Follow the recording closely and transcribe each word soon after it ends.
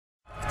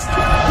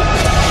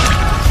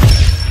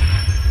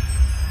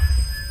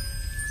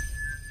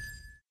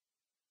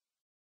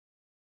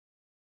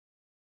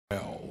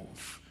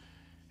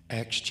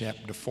Acts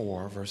chapter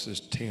 4, verses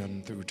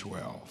 10 through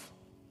 12.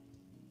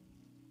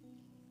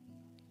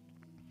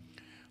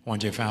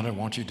 Once you found it,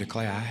 won't you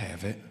declare, I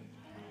have it?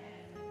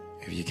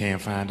 If you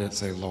can't find it,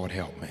 say, Lord,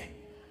 help me.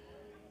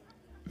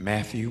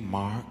 Matthew,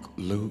 Mark,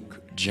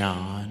 Luke,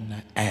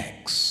 John,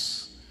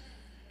 Acts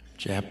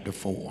chapter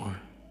 4,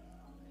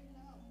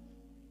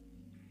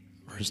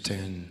 verse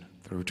 10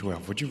 through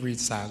 12. Would you read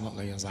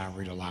silently as I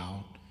read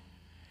aloud?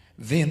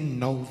 Then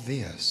know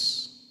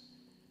this,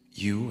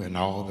 you and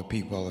all the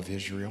people of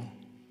Israel.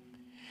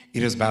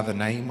 It is by the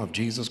name of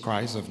Jesus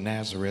Christ of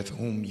Nazareth,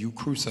 whom you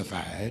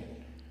crucified,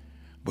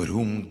 but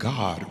whom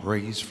God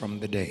raised from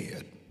the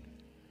dead,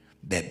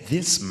 that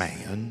this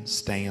man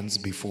stands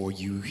before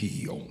you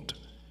healed.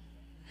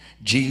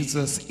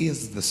 Jesus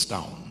is the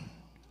stone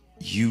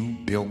you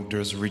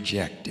builders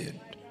rejected,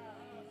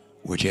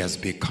 which has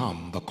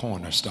become the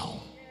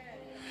cornerstone.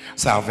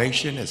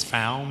 Salvation is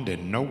found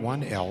in no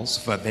one else,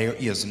 for there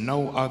is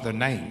no other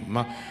name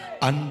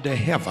under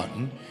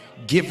heaven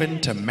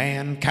given to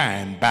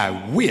mankind by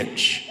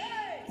which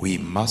we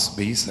must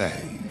be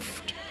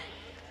saved.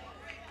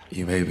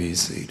 You may be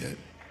seated.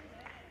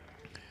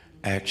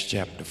 Acts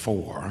chapter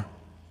 4,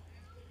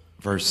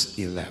 verse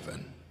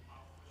 11.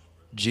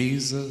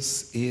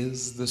 Jesus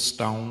is the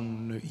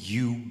stone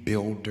you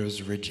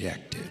builders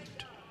rejected,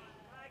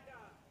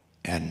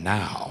 and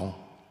now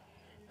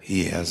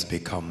he has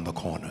become the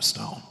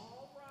cornerstone.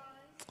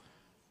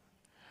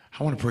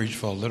 I want to preach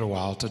for a little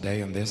while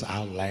today in this,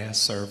 our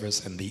last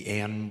service and the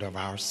end of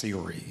our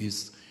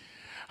series.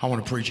 I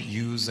want to preach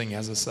using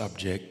as a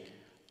subject,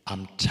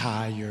 I'm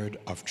tired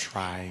of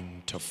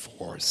trying to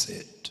force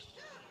it.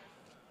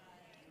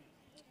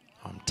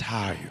 I'm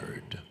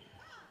tired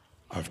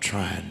of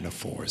trying to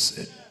force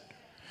it.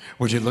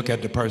 Would you look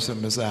at the person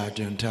beside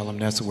you and tell them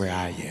that's where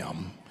I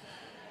am?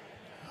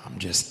 I'm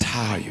just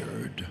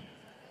tired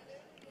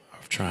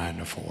of trying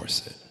to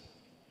force it.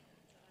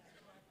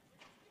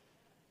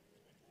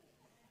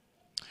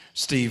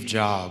 Steve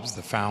Jobs,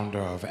 the founder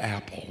of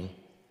Apple,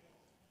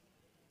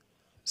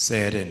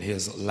 said in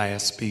his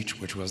last speech,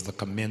 which was the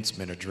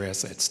commencement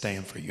address at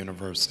Stanford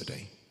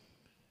University,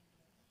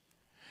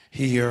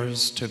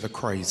 here's to the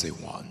crazy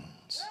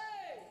ones,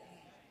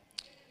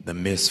 the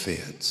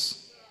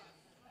misfits,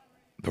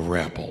 the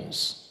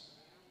rebels,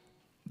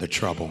 the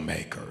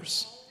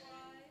troublemakers,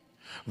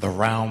 the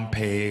round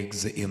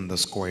pegs in the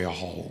square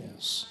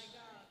holes,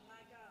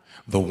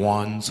 the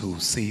ones who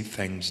see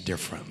things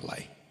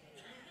differently.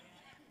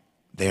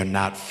 They're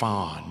not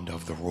fond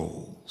of the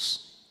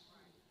rules.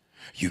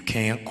 You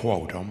can't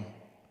quote them,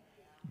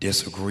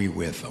 disagree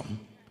with them,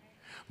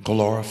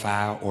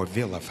 glorify or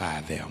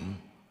vilify them,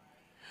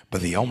 but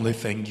the only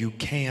thing you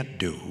can't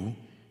do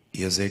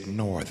is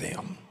ignore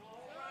them,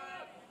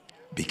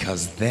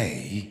 because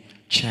they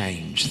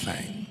change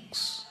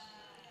things.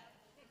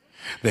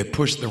 They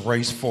push the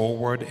race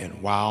forward,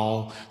 and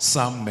while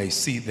some may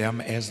see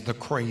them as the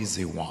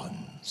crazy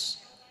ones,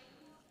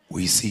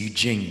 we see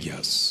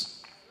genius,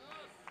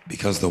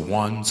 because the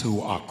ones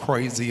who are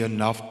crazy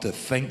enough to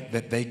think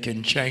that they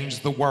can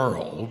change the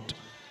world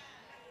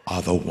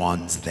are the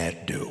ones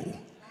that do.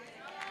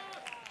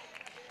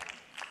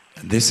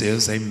 And this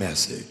is a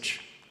message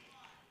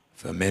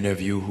for many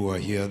of you who are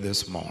here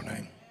this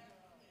morning.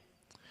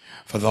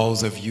 For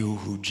those of you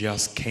who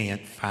just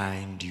can't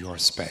find your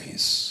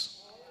space.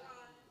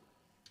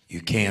 You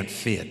can't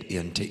fit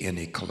into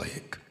any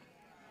clique.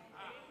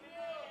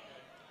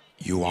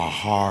 You are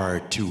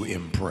hard to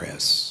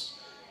impress.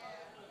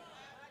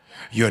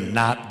 You're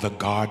not the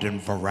garden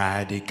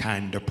variety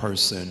kind of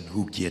person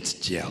who gets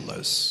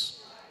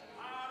jealous.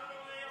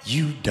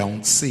 You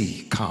don't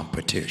see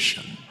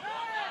competition.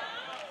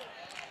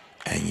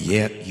 And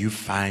yet you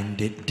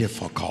find it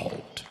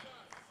difficult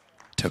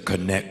to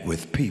connect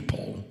with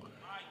people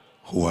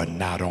who are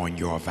not on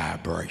your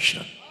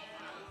vibration.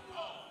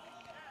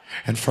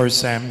 In 1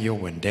 Samuel,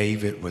 when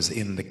David was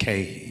in the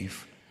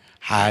cave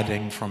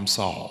hiding from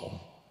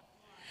Saul,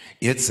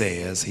 it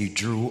says he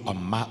drew a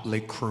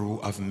motley crew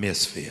of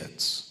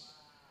misfits.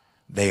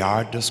 They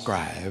are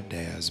described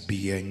as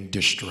being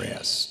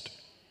distressed,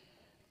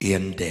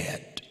 in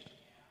debt,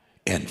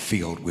 and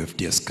filled with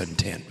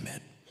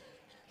discontentment.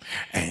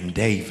 And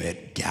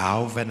David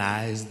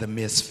galvanized the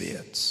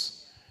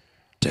misfits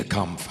to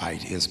come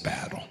fight his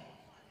battle.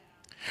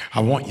 I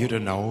want you to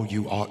know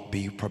you ought to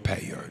be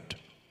prepared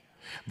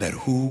that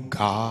who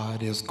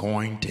God is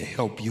going to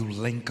help you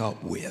link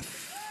up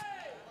with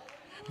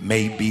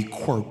may be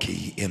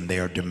quirky in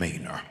their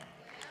demeanor.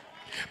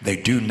 They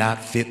do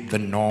not fit the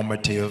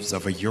normatives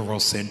of a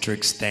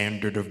Eurocentric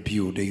standard of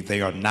beauty.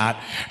 They are not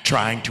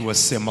trying to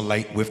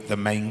assimilate with the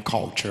main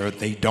culture.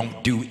 They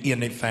don't do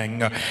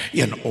anything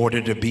in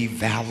order to be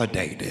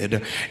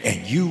validated.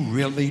 And you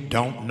really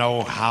don't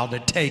know how to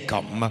take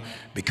them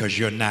because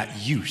you're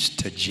not used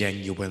to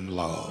genuine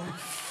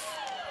love.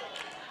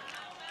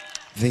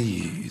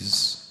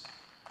 These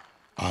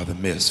are the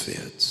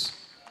misfits.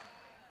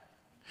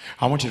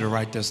 I want you to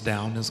write this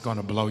down. It's going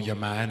to blow your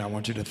mind. I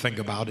want you to think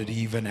about it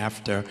even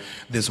after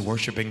this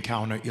worship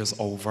encounter is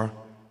over.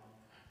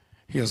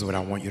 Here's what I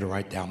want you to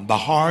write down. The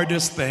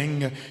hardest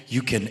thing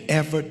you can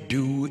ever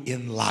do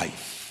in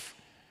life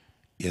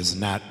is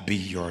not be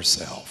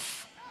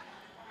yourself.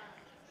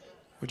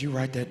 Would you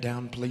write that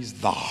down, please?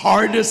 The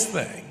hardest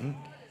thing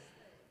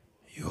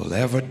you'll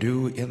ever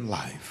do in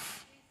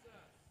life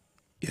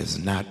is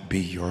not be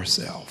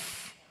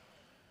yourself.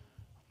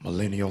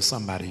 Millennial,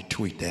 somebody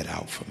tweet that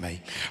out for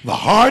me. The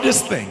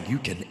hardest thing you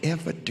can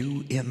ever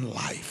do in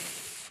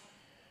life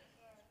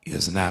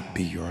is not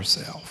be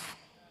yourself.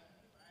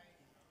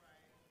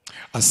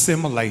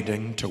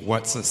 Assimilating to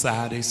what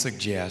society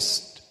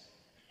suggests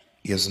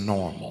is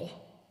normal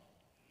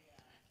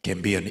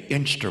can be an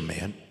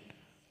instrument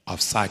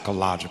of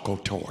psychological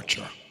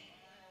torture.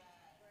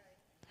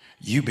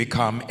 You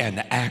become an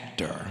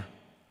actor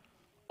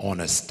on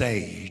a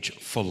stage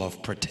full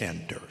of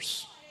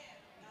pretenders.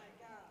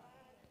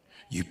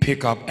 You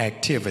pick up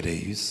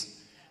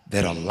activities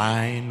that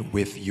align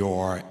with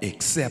your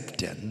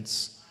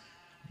acceptance,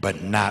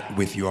 but not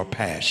with your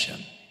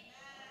passion.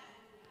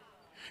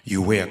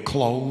 You wear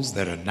clothes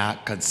that are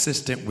not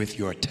consistent with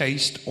your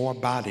taste or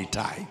body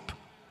type.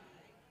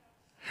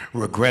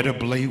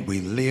 Regrettably, we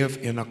live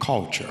in a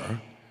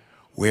culture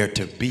where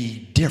to be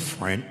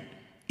different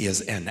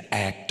is an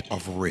act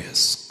of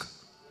risk.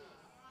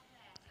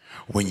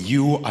 When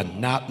you are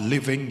not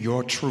living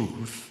your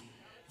truth,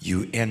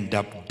 you end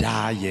up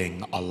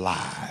dying a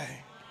lie.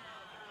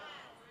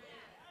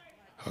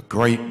 A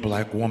great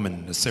black woman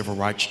in the civil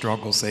rights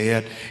struggle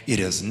said, "It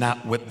is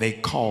not what they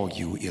call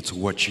you, it's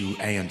what you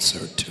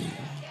answer to."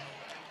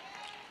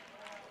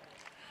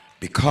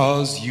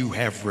 Because you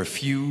have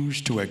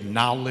refused to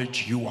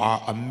acknowledge you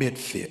are a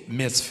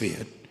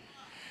misfit,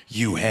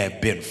 you have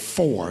been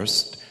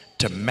forced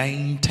to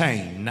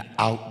maintain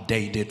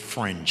outdated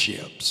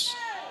friendships.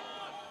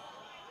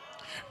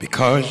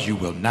 Because you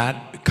will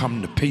not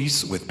come to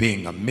peace with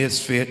being a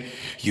misfit,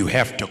 you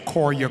have to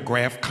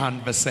choreograph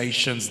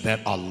conversations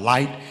that are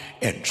light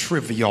and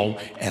trivial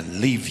and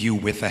leave you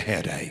with a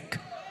headache.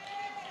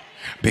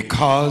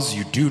 Because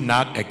you do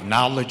not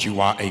acknowledge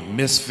you are a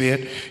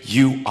misfit,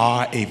 you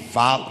are a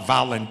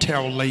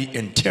voluntarily,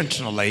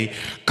 intentionally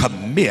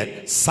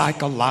commit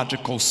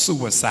psychological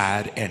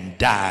suicide and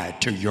die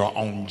to your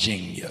own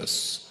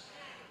genius.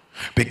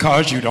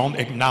 Because you don't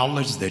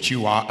acknowledge that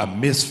you are a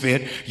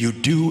misfit, you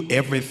do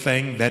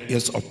everything that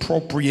is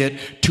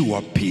appropriate to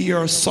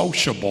appear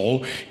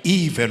sociable,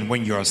 even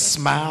when your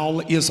smile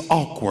is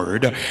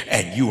awkward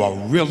and you are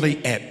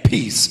really at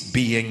peace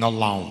being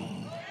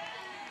alone.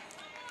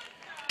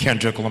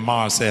 Kendrick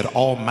Lamar said,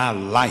 "All my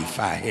life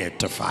I had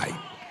to fight."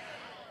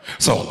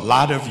 So a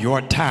lot of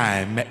your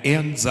time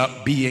ends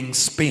up being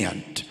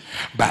spent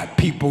by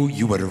people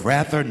you would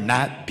rather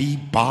not be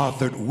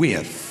bothered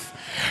with,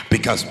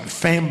 because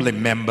family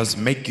members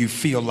make you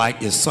feel like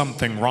there's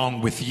something wrong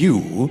with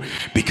you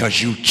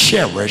because you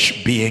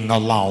cherish being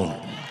alone.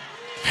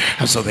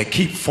 And so they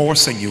keep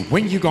forcing you,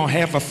 when you gonna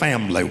have a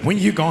family, when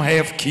you gonna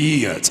have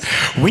kids,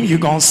 when you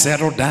gonna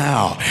settle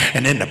down.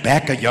 And in the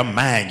back of your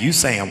mind, you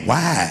saying,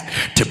 why?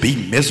 To be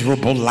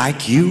miserable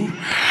like you?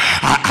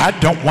 I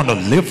don't want to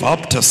live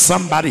up to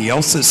somebody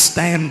else's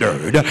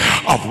standard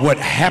of what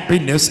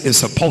happiness is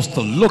supposed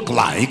to look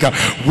like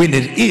when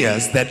it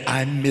is that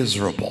I'm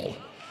miserable.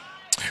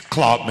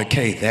 Claude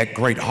McKay, that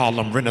great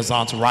Harlem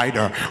Renaissance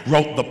writer,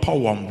 wrote the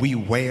poem, "We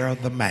Wear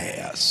the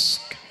Mask."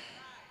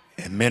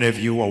 And many of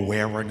you are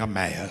wearing a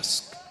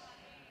mask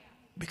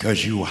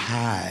because you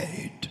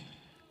hide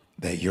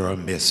that you're a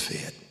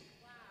misfit.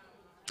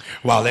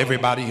 While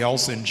everybody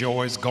else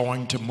enjoys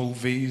going to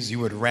movies, you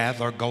would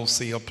rather go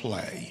see a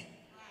play.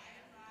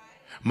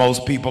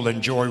 Most people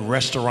enjoy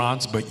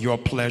restaurants, but your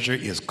pleasure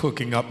is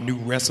cooking up new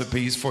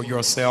recipes for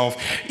yourself,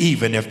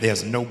 even if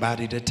there's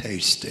nobody to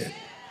taste it.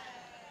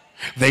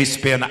 They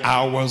spend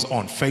hours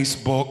on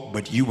Facebook,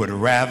 but you would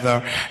rather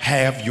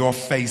have your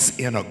face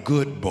in a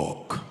good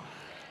book.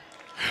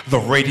 The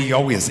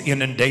radio is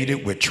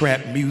inundated with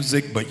trap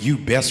music, but you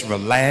best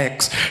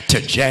relax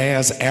to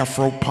jazz,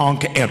 Afro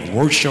punk, and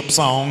worship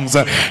songs,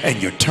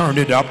 and you turn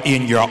it up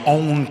in your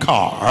own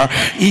car,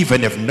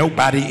 even if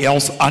nobody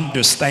else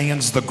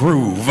understands the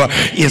groove.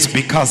 It's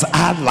because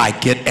I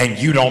like it and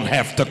you don't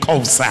have to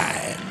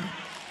co-sign.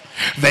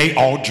 They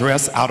all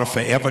dress out of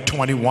Forever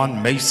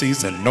 21,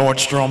 Macy's, and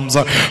Nordstrom's,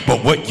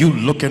 but what you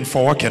looking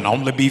for can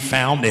only be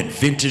found in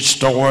vintage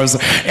stores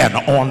and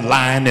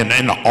online and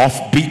in an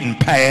off-beaten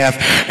path.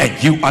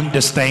 And you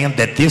understand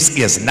that this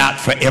is not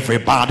for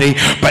everybody,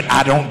 but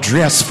I don't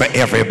dress for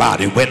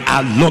everybody. When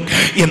I look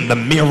in the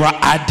mirror,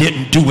 I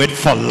didn't do it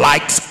for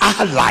likes.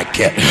 I like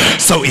it.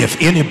 So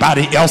if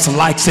anybody else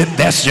likes it,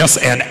 that's just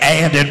an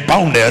added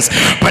bonus,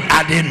 but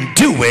I didn't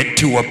do it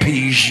to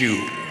appease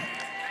you.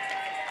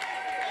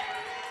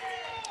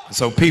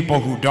 So people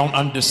who don't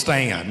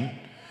understand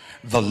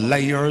the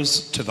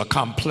layers to the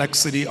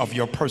complexity of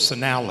your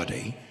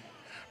personality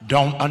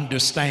don't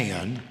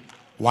understand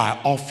why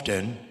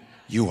often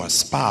you are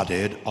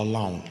spotted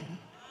alone.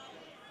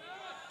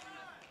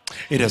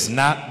 It is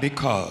not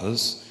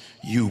because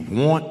you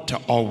want to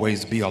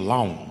always be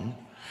alone,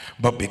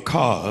 but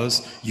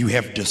because you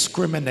have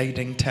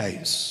discriminating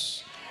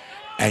tastes.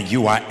 and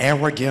you are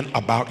arrogant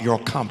about your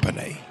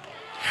company,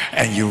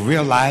 and you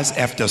realize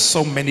after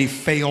so many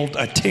failed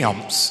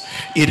attempts,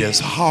 it is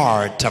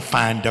hard to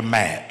find a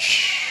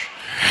match.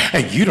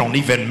 And you don't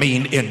even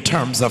mean in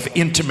terms of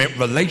intimate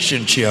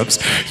relationships,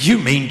 you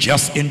mean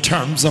just in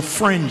terms of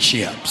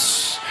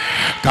friendships.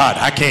 God,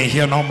 I can't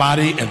hear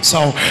nobody, and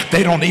so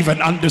they don't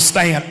even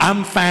understand.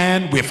 I'm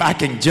fine if I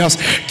can just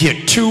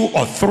get 2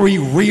 or 3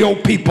 real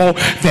people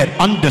that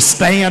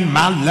understand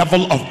my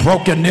level of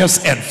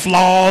brokenness and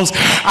flaws.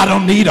 I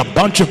don't need a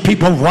bunch of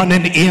people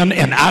running in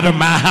and out of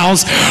my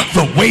house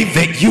the way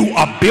that you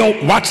are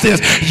built. Watch this.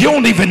 You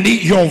don't even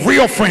need your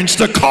real friends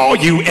to call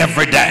you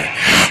every day.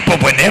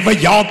 But whenever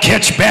y'all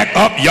catch back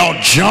up, y'all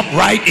jump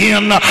right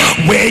in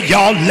where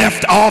y'all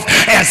left off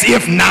as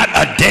if not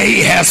a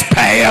day has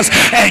passed,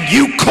 and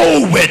you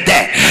cool with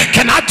that.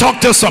 Can I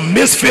talk to some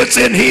misfits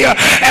in here?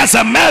 As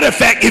a matter of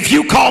fact, if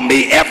you call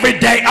me every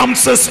day, I'm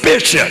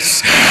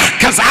suspicious,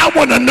 because I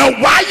want to know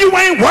why you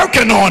ain't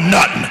working on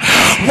nothing,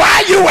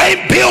 why you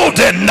ain't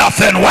building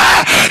nothing,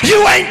 why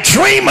you ain't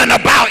dreaming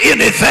about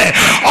anything.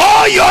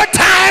 All your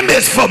time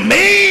is for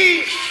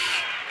me.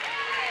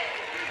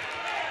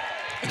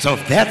 And so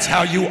if that's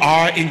how you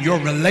are in your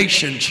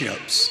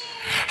relationships,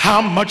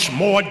 how much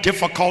more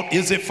difficult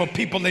is it for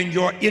people in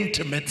your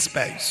intimate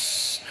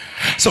space?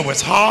 So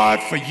it's hard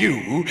for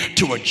you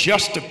to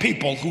adjust to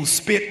people who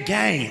spit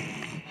game,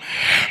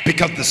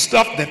 because the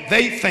stuff that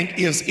they think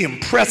is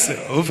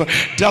impressive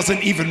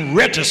doesn't even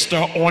register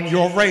on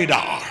your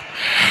radar.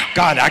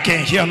 God, I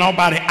can't hear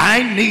nobody.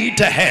 I need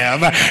to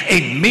have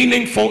a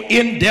meaningful,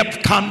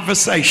 in-depth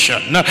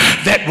conversation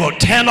that will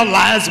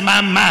tantalize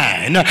my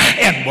mind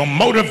and will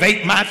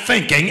motivate my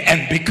thinking.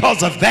 And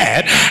because of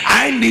that,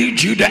 I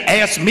need you to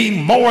ask me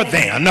more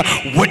than,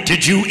 what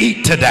did you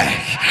eat today?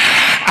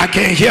 I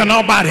can't hear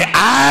nobody.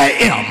 I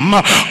am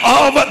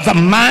of the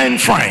mind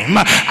frame.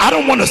 I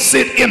don't want to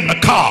sit in the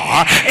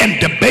car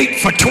and debate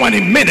for 20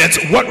 minutes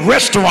what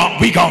restaurant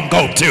we gonna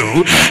go to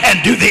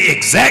and do the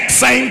exact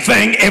same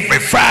thing every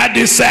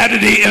Friday,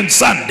 Saturday, and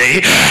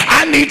Sunday.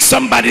 I need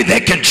somebody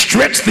that can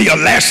stretch the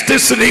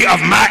elasticity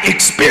of my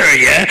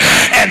experience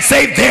and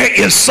say there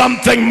is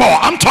something more.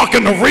 I'm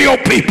talking to real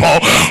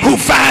people who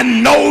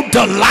find no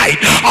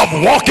delight of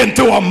walking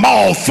through a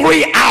mall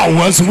 3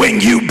 hours when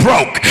you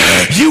broke.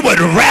 You would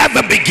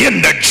rather begin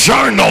to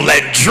journal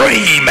and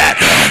dream and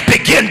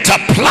begin to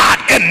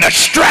plot and to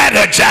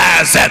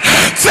strategize and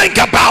think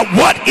about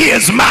what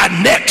is my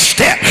next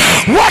step.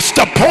 What's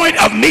the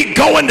point of me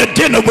going to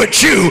dinner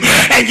with you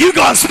and you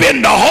gonna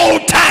spend the whole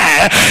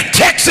time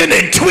texting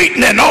and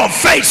tweeting and on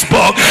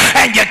Facebook,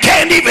 and you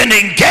can't even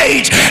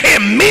engage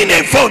in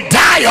meaningful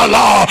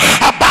dialogue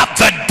about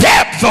the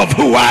depth of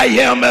who I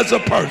am as a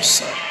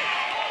person?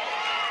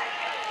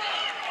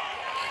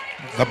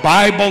 The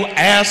Bible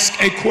asks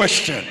a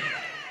question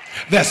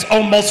that's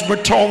almost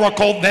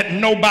rhetorical that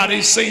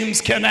nobody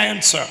seems can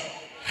answer.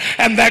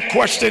 And that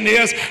question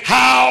is,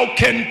 how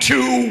can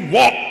 2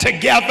 walk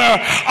together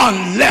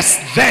unless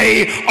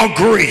they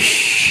agree?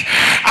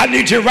 I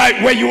need you right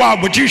where you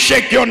are. Would you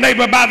shake your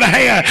neighbor by the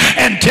hand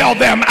and tell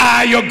them,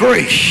 I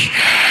agree?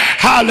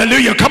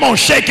 Hallelujah. Come on,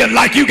 shake it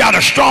like you got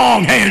a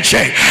strong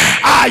handshake.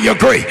 I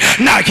agree.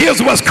 Now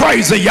here's what's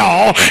crazy,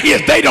 y'all, is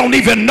they don't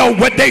even know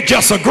what they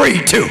just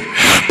agreed to.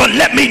 But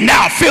let me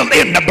now fill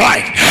in the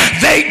blank.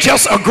 They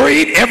just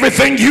agreed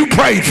everything you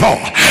prayed for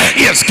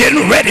is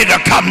getting ready to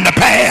come to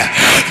pass.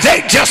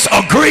 They just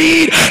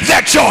agreed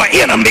that your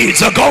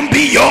enemies are going to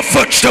be your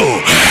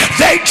footstool.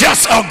 They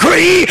just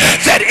agreed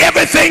that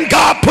everything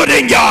God put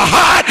in your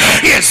heart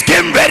is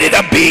getting ready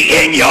to be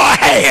in your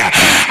hand.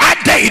 I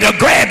dare you to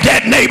grab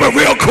that neighbor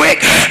real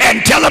quick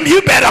and tell him,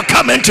 you better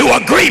come into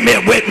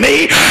agreement with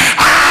me.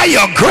 I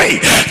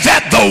agree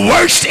that the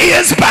worst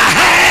is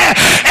behind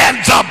and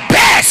the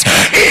best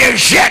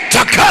is yet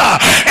to come.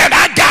 And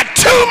I got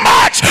too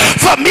much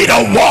for me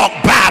to walk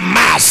by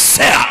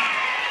myself.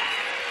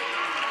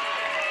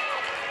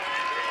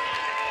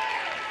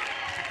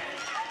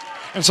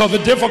 And so the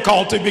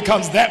difficulty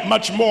becomes that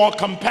much more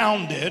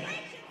compounded,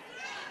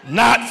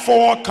 not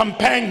for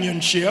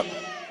companionship.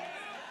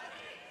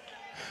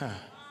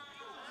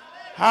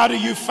 How do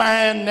you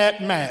find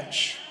that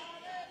match?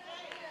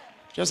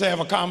 Just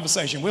have a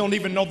conversation. We don't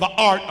even know the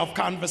art of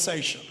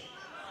conversation.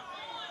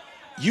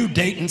 You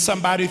dating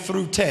somebody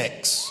through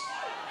text.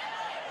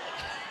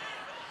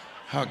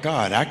 Oh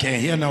God, I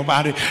can't hear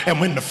nobody.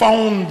 And when the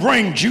phone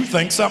rings, you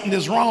think something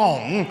is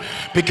wrong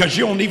because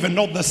you don't even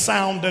know the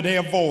sound of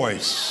their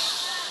voice.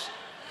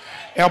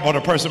 Elbow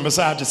the person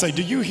beside you, say,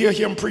 do you hear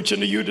him preaching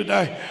to you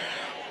today?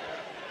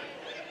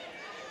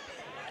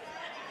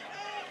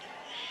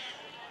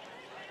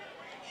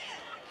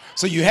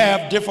 So you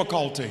have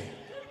difficulty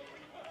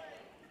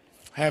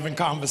having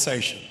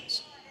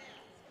conversations.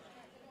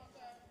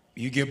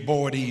 You get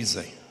bored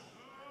easy.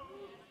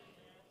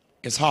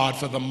 It's hard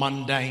for the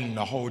mundane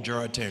to hold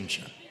your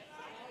attention.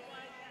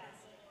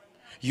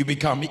 You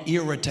become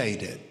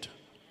irritated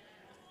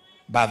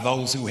by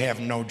those who have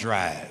no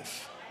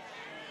drive.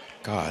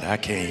 God, I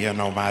can't hear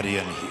nobody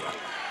in here.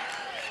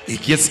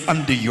 It gets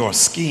under your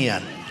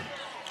skin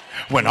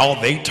when all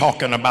they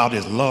talking about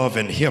is love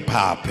and hip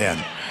hop,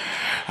 and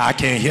I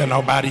can't hear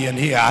nobody in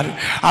here.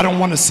 I don't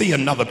want to see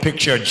another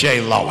picture of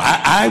J-Lo.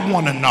 I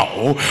want to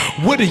know,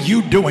 what are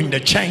you doing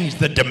to change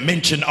the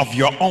dimension of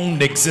your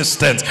own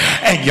existence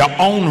and your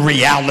own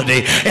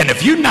reality? And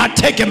if you're not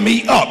taking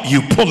me up,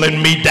 you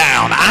pulling me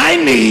down. I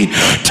need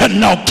to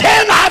know,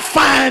 can I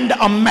find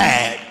a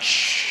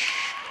match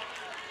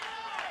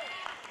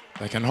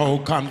that can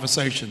hold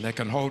conversation, that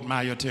can hold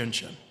my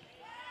attention,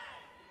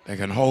 that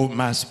can hold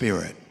my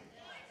spirit?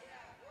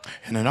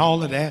 And in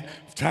all of that,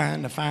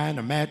 trying to find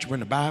a match when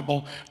the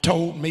Bible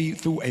told me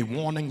through a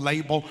warning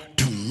label,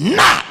 do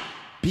not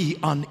be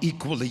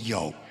unequally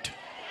yoked.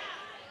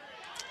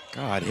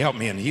 God help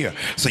me in here.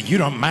 So you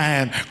don't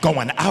mind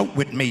going out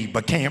with me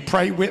but can't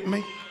pray with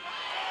me?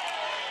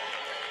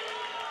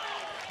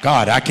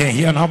 God, I can't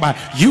hear nobody.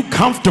 You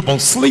comfortable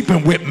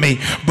sleeping with me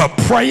but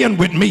praying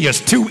with me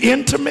is too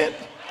intimate?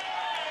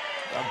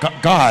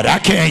 God, I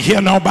can't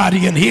hear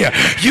nobody in here.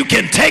 You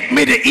can take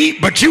me to eat,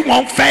 but you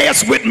won't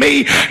fast with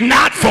me,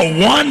 not for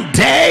one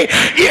day.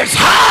 It's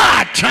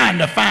hard trying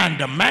to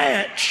find a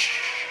match.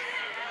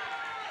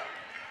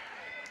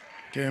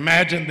 Can you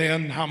imagine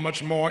then how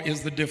much more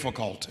is the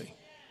difficulty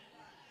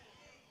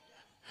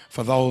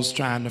for those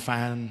trying to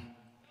find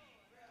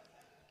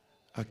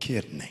a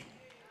kidney?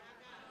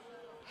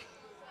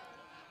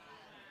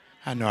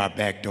 I know I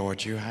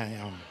backdoored you.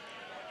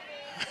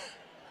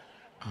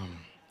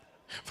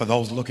 For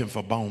those looking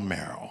for bone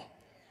marrow,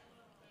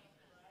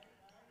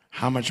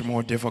 how much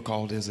more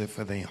difficult is it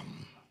for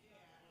them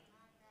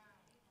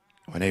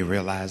when they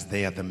realize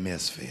they are the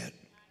misfit?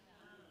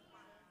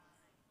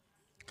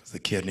 Because the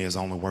kidney is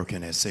only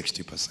working at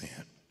 60%.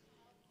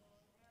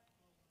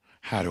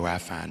 How do I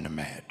find a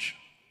match?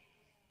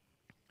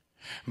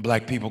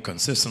 Black people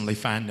consistently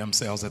find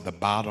themselves at the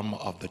bottom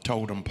of the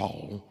totem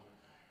pole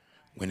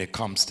when it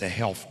comes to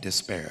health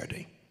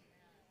disparity.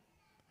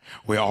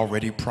 We're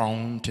already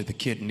prone to the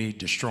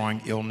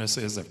kidney-destroying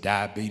illnesses of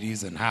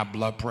diabetes and high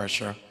blood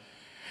pressure.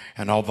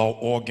 And although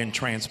organ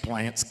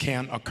transplants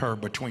can occur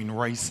between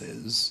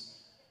races,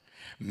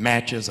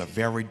 matches are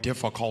very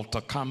difficult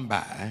to come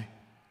by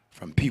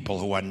from people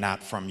who are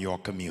not from your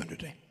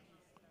community.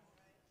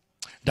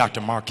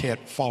 Dr.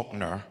 Marquette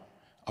Faulkner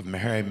of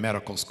Meharry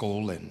Medical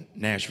School in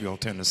Nashville,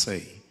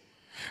 Tennessee,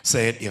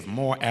 said if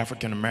more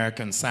African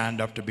Americans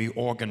signed up to be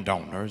organ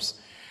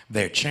donors,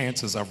 their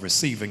chances of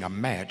receiving a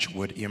match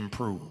would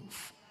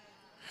improve.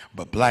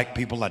 But black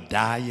people are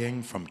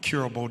dying from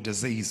curable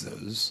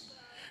diseases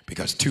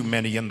because too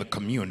many in the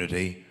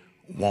community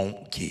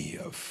won't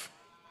give.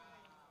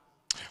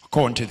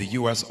 According to the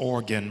U.S.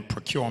 Organ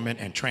Procurement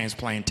and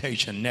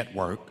Transplantation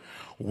Network,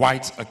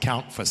 whites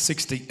account for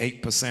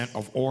 68%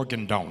 of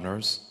organ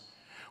donors,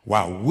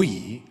 while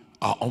we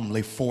are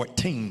only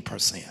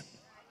 14%.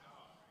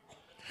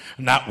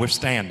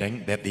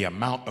 Notwithstanding that the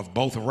amount of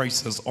both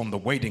races on the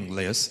waiting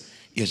list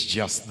is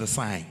just the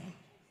same.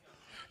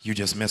 You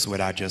just missed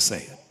what I just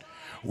said.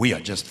 We are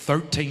just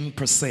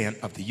 13%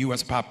 of the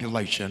U.S.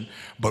 population,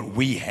 but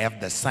we have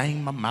the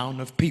same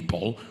amount of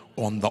people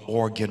on the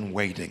organ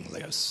waiting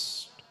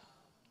list.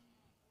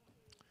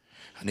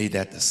 I need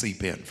that to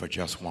seep in for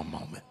just one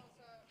moment.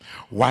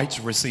 Whites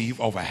receive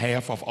over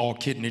half of all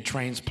kidney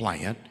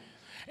transplant,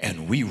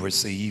 and we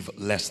receive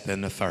less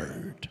than a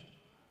third.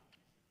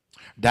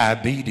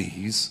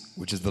 Diabetes,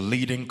 which is the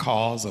leading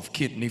cause of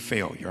kidney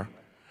failure,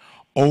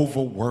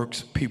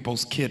 overworks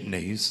people's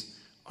kidneys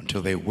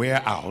until they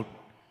wear out,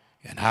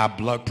 and high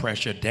blood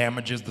pressure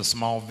damages the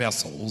small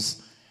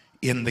vessels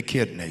in the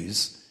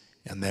kidneys,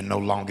 and they're no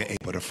longer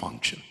able to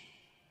function.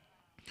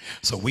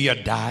 So we are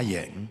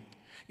dying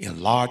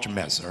in large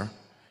measure,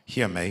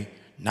 hear me,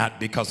 not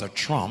because of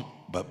Trump,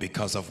 but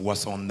because of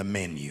what's on the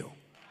menu.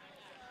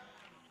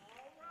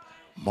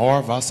 More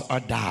of us are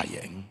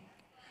dying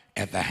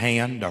at the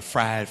hand of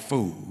fried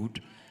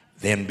food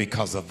than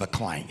because of the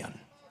Klan.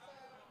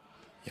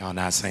 Y'all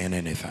not saying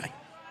anything.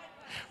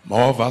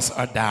 More of us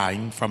are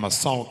dying from a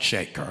salt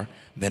shaker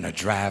than a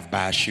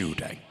drive-by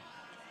shooting.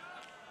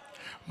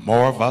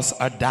 More of us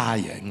are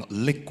dying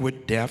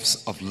liquid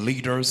deaths of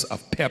liters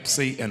of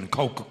Pepsi and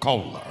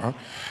Coca-Cola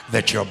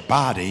that your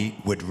body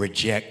would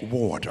reject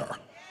water.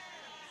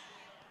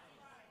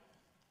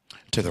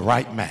 To the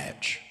right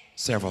match,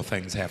 several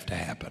things have to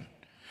happen.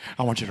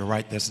 I want you to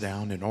write this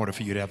down. In order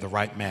for you to have the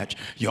right match,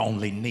 you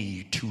only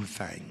need two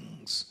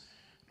things.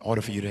 In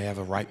order for you to have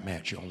a right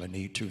match, you only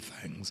need two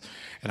things.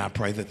 And I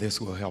pray that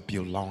this will help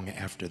you long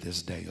after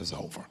this day is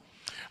over.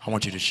 I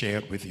want you to share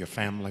it with your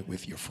family,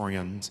 with your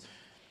friends,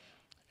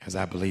 as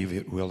I believe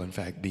it will, in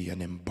fact, be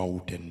an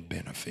emboldened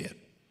benefit.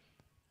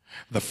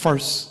 The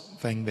first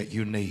thing that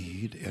you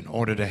need in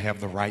order to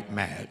have the right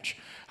match,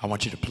 I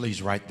want you to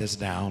please write this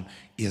down,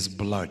 is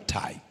blood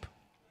type.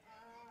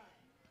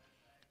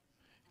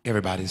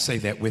 Everybody say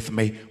that with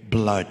me,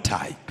 blood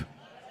type.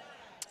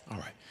 All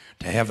right.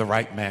 To have the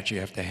right match, you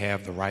have to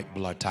have the right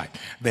blood type.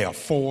 There are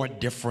 4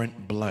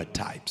 different blood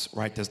types.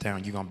 Write this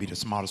down. You're going to be the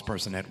smartest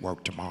person at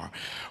work tomorrow.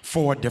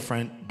 4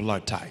 different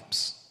blood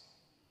types.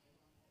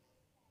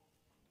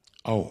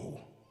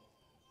 O,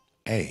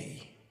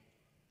 A,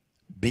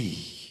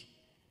 B,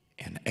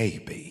 and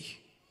AB.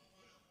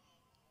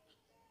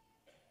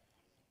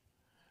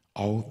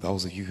 Oh,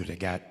 those of you that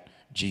got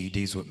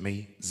GEDs with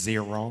me,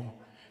 0,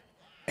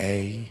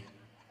 A,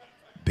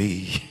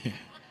 B.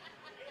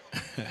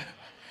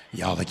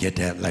 Y'all will get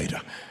that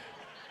later.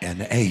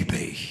 And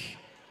AB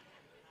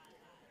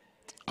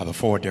are the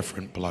 4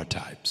 different blood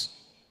types.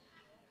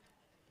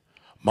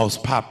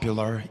 Most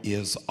popular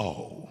is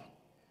O.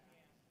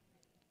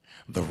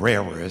 The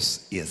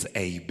rarest is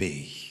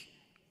AB.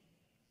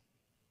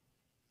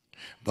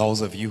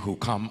 Those of you who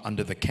come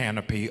under the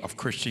canopy of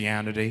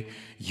Christianity,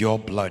 your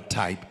blood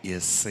type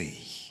is C.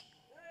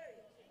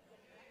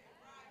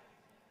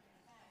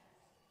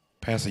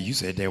 Pastor, you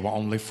said there were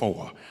only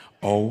 4.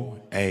 O,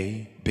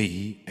 A,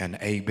 B, and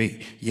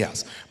AB.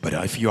 Yes, but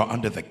if you're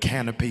under the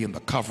canopy and the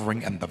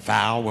covering and the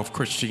vow of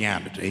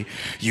Christianity,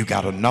 you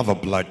got another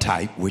blood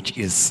type, which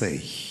is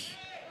C.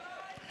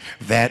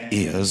 That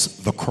is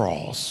the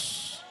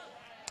cross.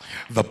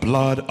 The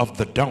blood of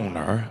the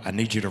donor, I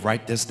need you to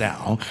write this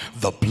down,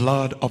 the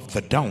blood of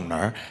the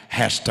donor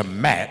has to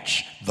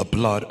match the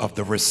blood of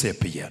the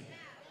recipient.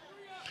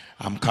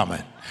 I'm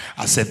coming.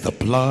 I said the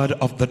blood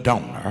of the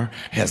donor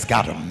has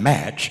got to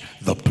match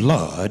the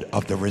blood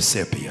of the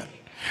recipient.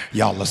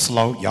 Y'all are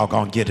slow. Y'all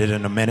gonna get it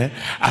in a minute.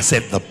 I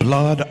said the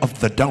blood of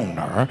the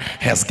donor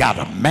has got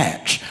to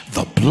match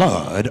the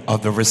blood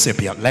of the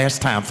recipient.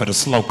 Last time for the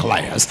slow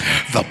class.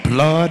 The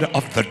blood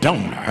of the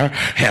donor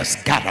has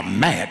got to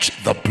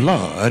match the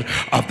blood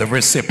of the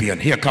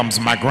recipient. Here comes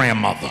my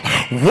grandmother.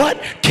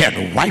 What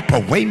can wipe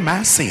away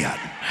my sin?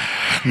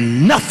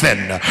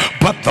 Nothing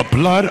but the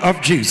blood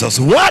of Jesus.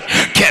 What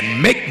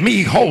can make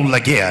me whole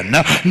again?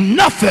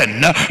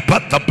 Nothing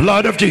but the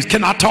blood of Jesus.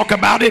 Can I talk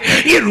about it?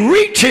 It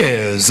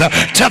reaches to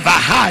the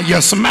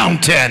highest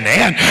mountain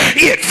and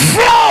it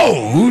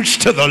flows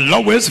to the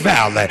lowest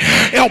valley.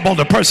 Elbow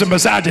the person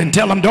beside you and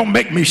tell them, don't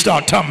make me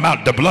start talking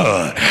about the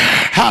blood.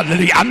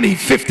 Hallelujah. I need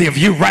 50 of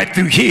you right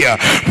through here.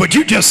 Would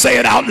you just say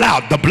it out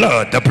loud? The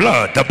blood, the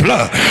blood, the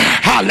blood.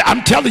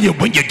 I'm telling you,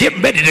 when you're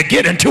getting ready to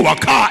get into a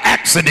car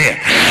accident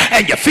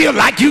and you feel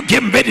like you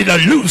getting ready to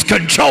lose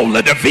control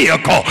of the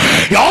vehicle,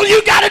 all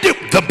you got to do,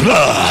 the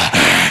blood.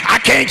 I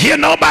can't hear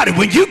nobody.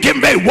 When you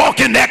getting ready to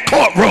walk in that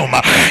courtroom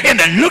and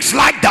it looks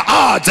like the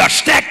odds are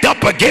stacked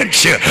up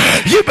against you,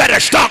 you better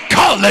start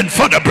calling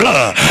for the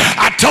blood.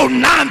 I told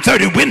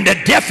 930 when the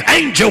death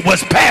angel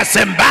was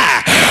passing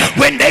by,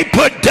 when they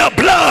put the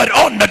blood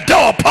on the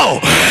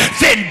doorpost,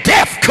 then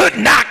death could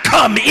not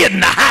come in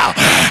the house.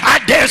 I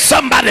dare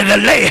somebody to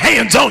lay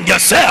hands on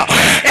yourself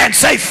and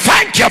say,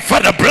 thank you for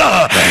the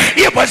blood.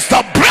 It was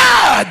the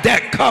blood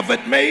that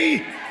covered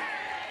me.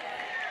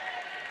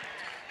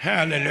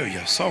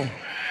 Hallelujah. So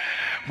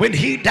when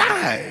he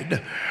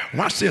died,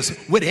 watch this,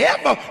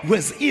 whatever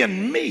was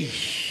in me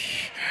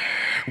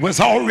was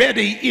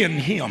already in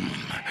him,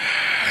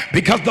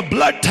 because the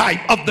blood type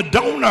of the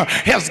donor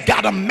has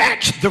got to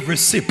match the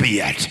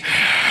recipient.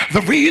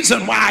 The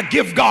reason why I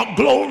give God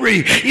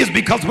glory is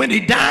because when he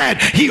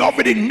died, he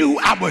already knew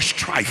I was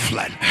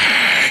trifling.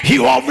 He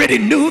already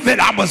knew that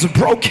I was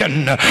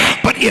broken.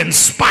 But in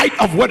spite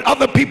of what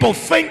other people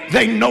think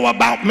they know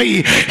about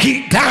me,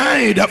 he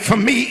died for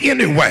me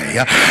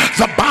anyway.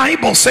 The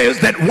Bible says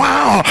that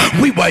while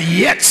we were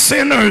yet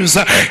sinners,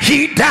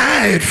 he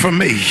died for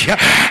me.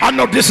 I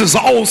know this is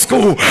old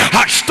school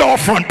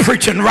storefront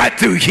preaching right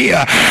through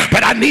here,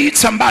 but I need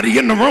somebody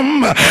in the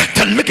room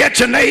to look at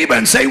your neighbor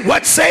and say,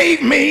 what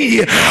saved me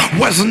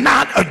was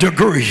not a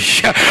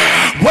degree.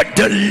 What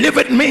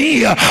delivered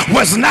me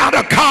was not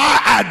a car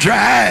I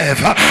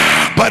drive,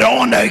 but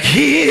on a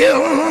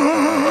hill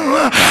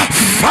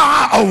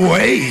far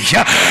away.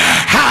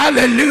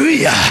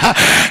 Hallelujah.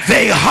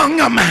 They hung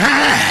him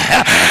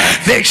high.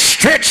 They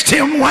stretched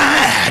him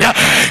wide.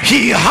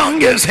 He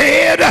hung his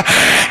head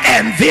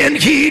and then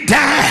he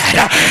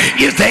died.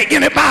 Is there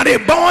anybody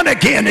born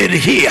again in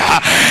here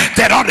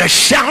that ought to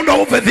shout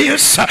over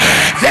this,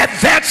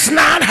 that's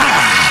not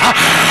how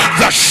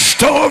the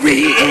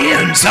story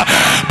ends?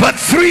 But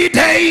 3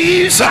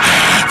 days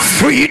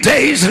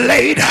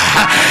later,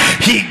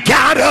 he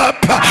got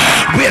up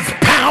with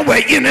power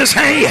in his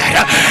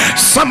hand.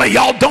 Some of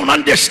y'all don't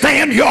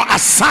understand your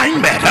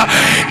assignment.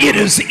 It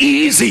is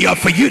easier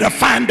for you to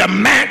find a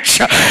match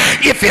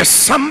if it's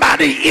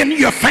somebody in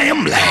your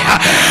family.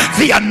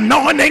 The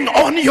anointing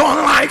on your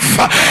life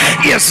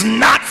is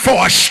not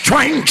for a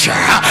stranger,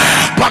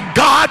 but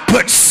God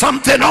put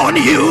something on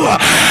you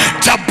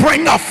to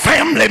bring a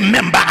family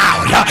member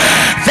out.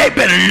 They've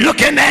been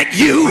looking at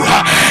you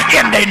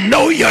and they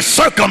know your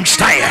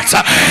circumstance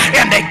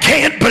and they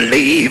can't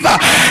believe,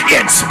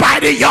 in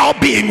spite of y'all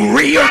being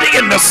reared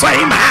in the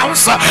same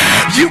house,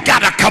 you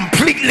got a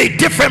completely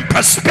different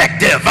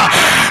perspective.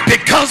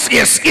 Because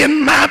it's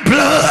in my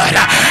blood,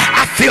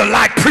 I feel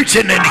like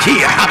preaching in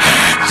here.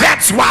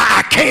 That's why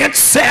I can't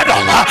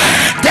settle.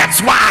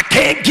 That's why I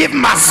can't give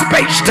my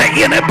space to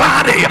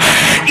anybody.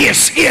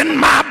 It's in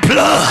my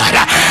blood.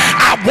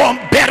 I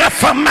want better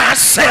for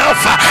myself.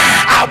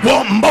 I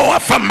want more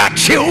for my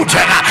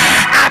children.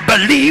 I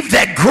believe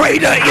that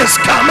greater is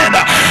coming.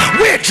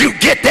 Where'd you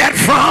get that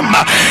from?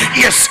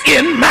 It's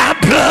in my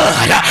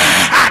blood.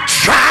 I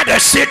try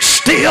to sit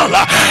still,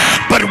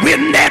 but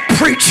when that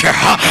preacher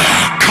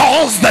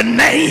calls the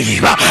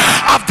name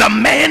of the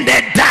man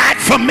that died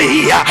for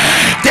me,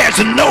 there's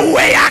no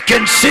way I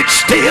can sit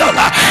still.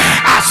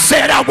 I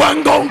said I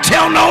wasn't gonna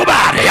tell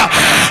nobody,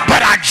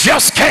 but I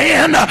just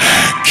can't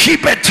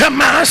keep it to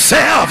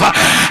myself.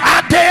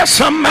 I dare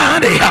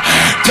somebody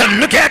to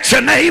look at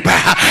your neighbor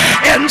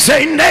and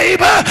say,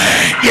 neighbor,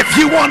 if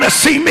you want to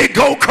see me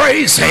go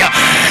crazy,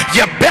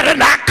 you better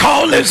not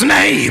call his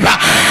name,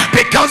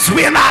 because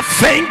when I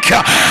think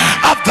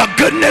of the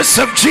goodness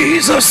of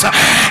Jesus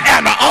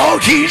and all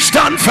he's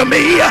done for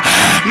me,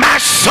 my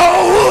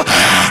soul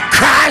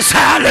cries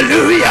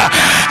hallelujah.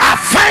 I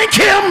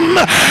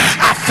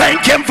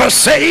thank him for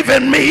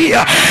saving me.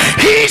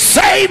 He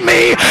saved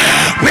me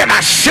when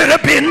I should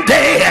have been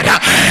dead.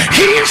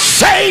 He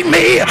saved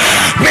me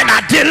when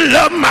I didn't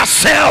love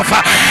myself.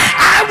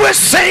 I was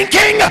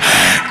sinking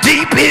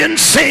deep in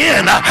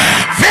sin,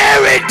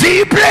 very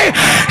deeply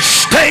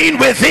stained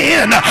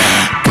within,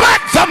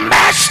 but the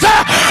master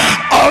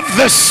of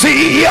the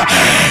sea,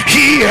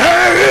 he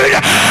heard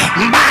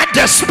my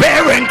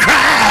despairing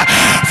cry.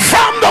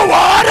 From the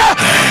water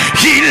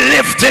he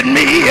lifted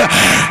me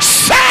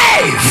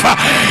safe.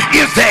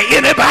 Is there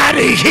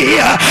anybody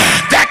here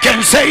that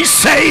can say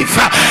safe?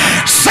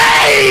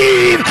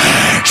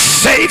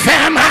 Safe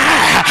am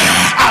I.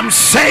 I'm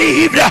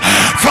saved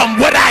from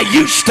what I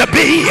used to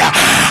be.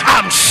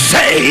 I'm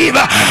saved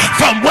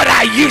from what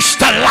I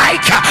used to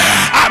like.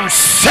 I'm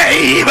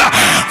saved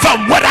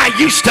from what I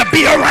used to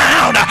be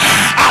around.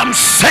 I'm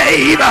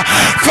saved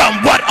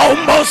from what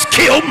almost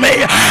killed me.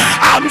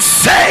 I'm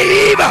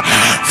saved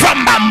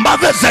from my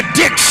mother's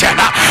addiction.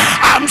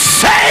 I'm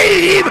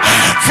saved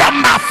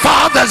from my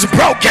father's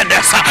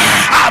brokenness.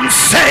 I'm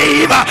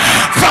saved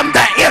from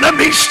the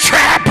enemy's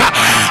trap.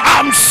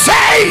 I'm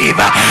saved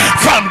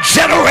from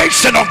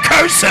generational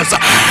curses.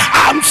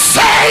 I'm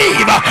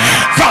saved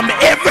from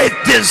every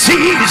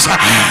disease.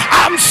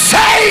 I'm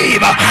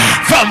saved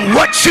from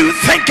what you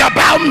think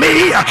about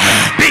me,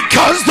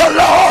 because the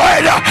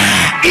Lord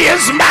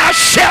is my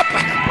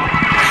shepherd.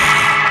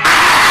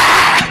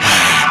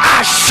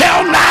 I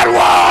shall not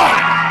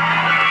want.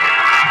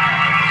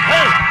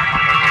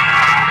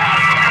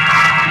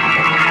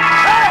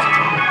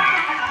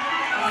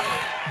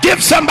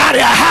 Give somebody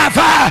a high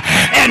five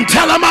and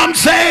tell them I'm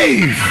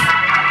saved.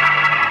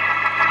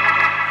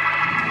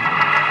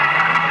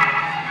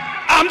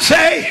 I'm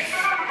saved.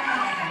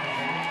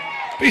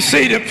 Be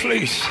seated,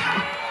 please.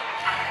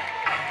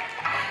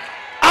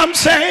 I'm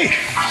saved.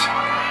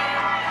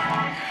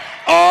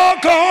 Oh,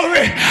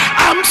 glory.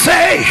 I'm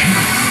saved.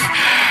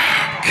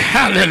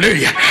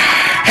 Hallelujah.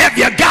 Have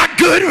you got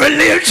good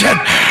religion?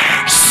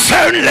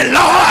 Certainly,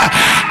 Lord.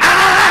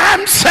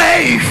 I'm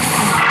saved.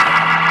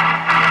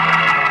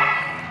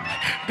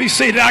 Be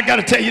seated. I got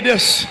to tell you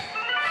this.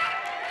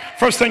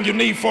 First thing you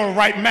need for a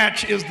right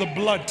match is the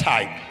blood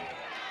type.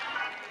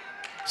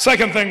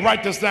 Second thing,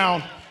 write this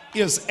down,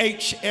 is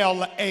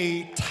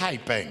HLA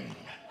typing.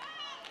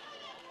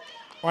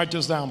 Write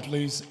this down,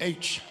 please.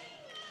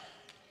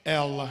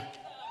 HLA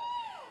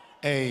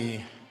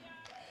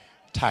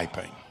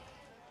typing.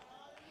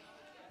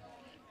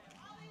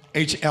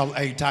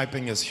 HLA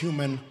typing is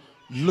human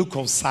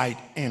leukocyte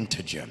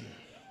antigen.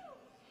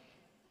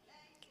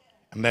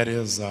 And that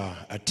is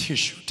a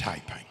tissue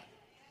typing.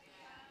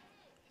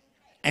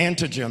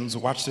 Antigens,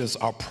 watch this,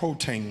 are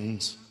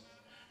proteins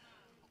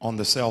on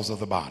the cells of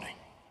the body.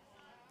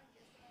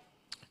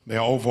 There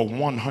are over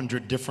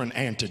 100 different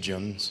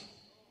antigens,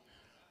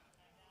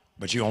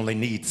 but you only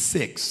need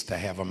 6 to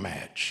have a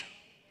match.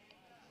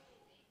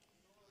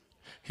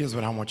 Here's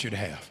what I want you to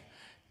have,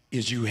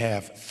 is you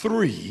have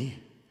 3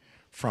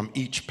 from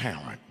each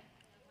parent.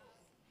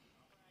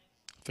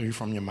 3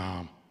 from your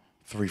mom,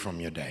 3 from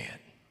your dad.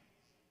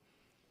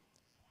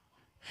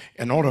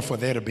 In order for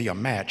there to be a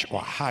match or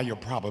a higher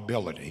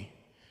probability,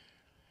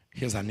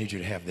 here's I need you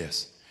to have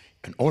this.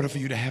 In order for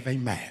you to have a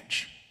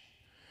match,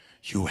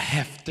 you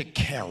have to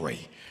carry,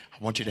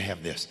 I want you to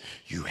have this,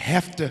 you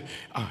have to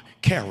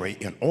carry,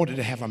 in order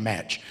to have a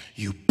match,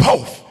 you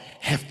both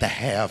have to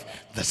have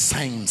the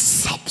same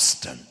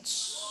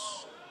substance.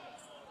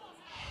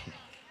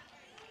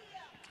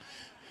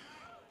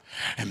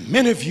 And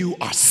many of you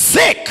are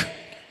sick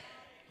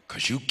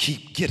because you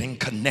keep getting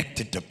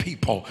connected to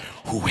people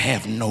who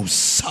have no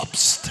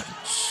substance.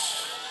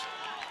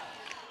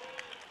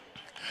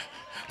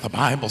 The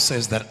Bible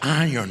says that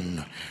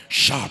iron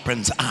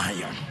sharpens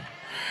iron.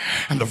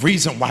 And the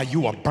reason why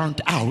you are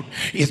burnt out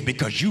is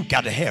because you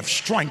got to have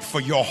strength for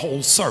your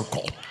whole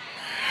circle.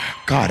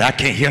 God, I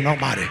can't hear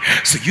nobody.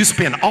 So you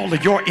spend all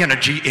of your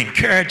energy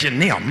encouraging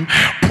them,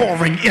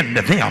 pouring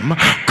into them,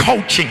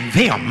 coaching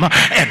them,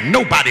 and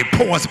nobody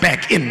pours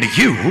back into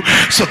you.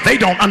 So they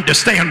don't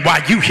understand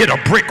why you hit a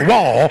brick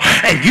wall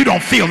and you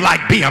don't feel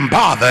like being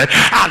bothered.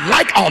 I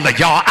like all of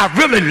y'all. I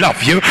really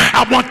love you.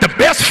 I want the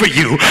best for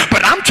you.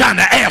 But I'm trying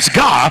to ask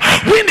God,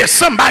 when is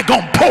somebody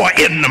going to pour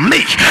into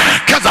me?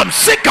 Because I'm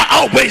sick of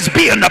always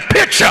being a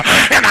pitcher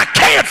and I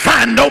can't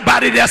find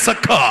nobody that's a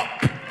cup.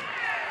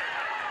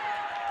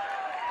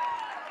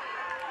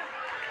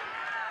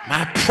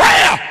 My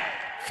prayer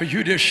for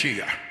you this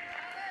year,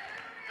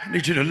 I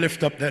need you to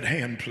lift up that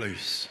hand,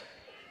 please.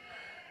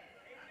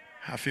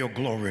 I feel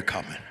glory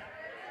coming.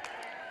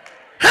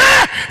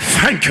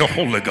 Thank you,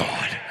 Holy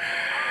God.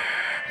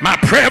 My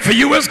prayer for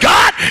you is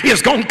God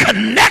is going to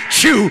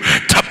connect you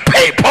to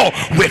people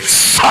with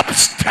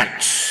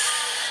substance.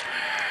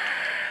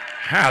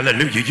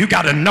 Hallelujah. You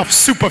got enough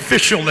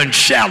superficial and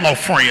shallow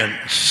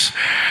friends.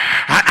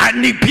 I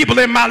need people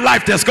in my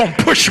life that's going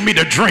to push me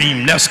to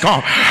dream, that's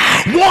going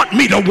to want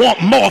me to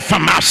want more for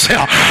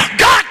myself.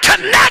 God,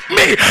 connect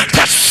me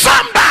to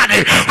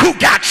somebody who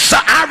got,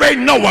 I already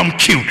know I'm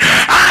cute.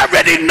 I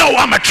already know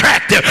I'm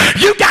attractive.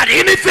 You got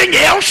anything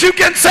else you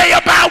can say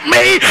about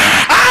me?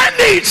 I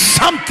need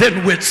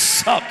something with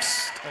substance.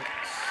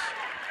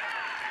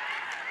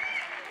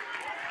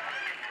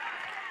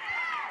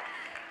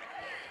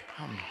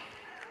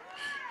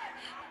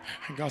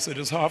 And God said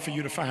it's hard for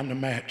you to find a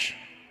match.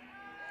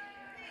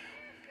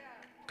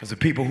 Because the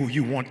people who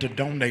you want to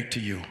donate to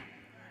you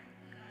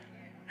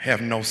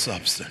have no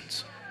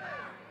substance.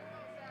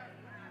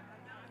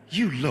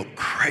 You look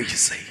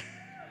crazy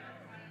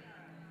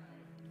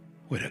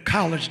with a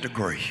college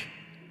degree,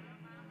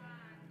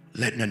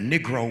 letting a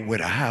Negro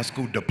with a high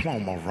school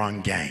diploma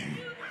run game.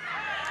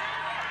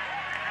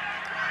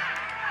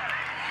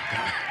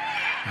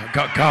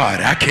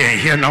 God, I can't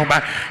hear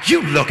nobody.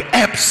 You look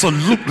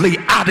absolutely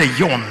out of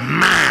your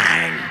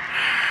mind.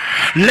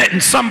 Letting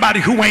somebody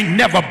who ain't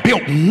never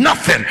built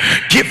nothing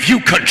give you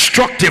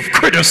constructive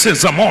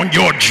criticism on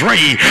your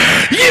dream.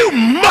 You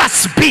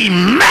must be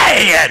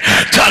mad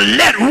to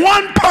let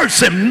one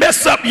person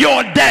mess up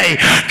your day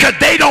because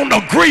they don't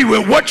agree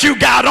with what you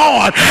got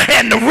on,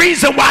 and the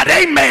reason why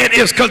they mad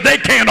is because they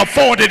can't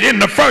afford it in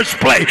the first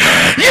place.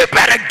 You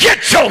better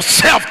get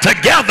yourself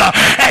together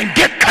and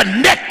get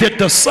connected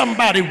to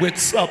somebody with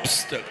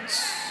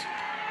substance.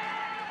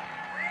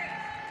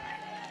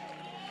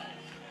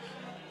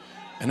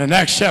 And in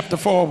Acts chapter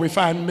 4, we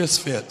find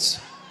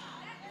misfits.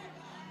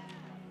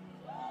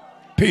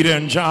 Peter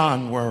and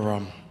John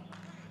were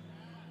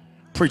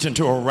preaching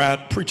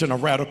a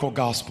radical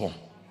gospel.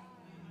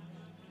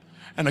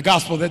 And the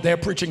gospel that they're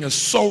preaching is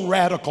so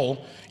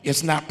radical,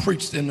 it's not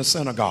preached in the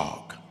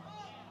synagogue.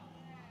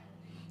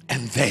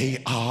 And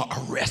they are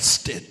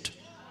arrested.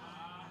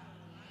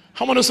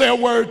 I want to say a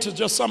word to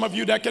just some of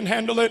you that can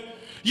handle it.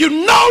 You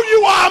know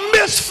you are a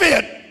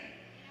misfit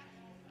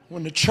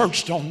when the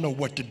church don't know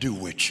what to do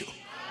with you.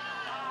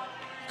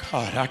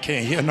 God, I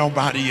can't hear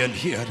nobody in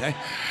here.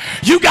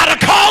 You got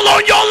a call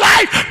on your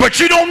life, but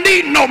you don't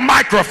need no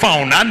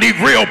microphone. I need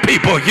real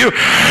people. You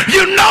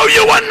know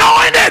you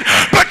anointed,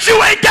 but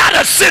you ain't got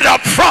to sit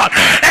up front.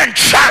 And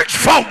church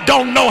folk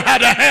don't know how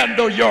to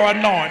handle your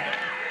anointing.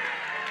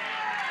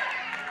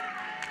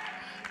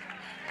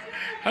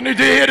 I need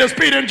to hear this.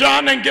 Peter and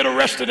John didn't get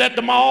arrested at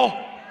the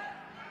mall.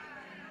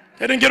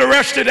 They didn't get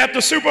arrested at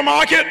the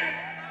supermarket.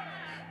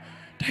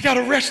 They got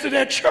arrested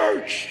at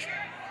church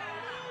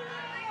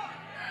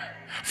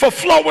for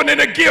flowing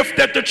in a gift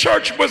that the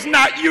church was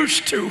not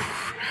used to.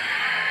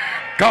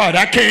 God,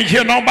 I can't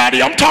hear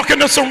nobody. I'm talking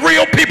to some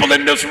real people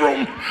in this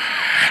room.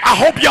 I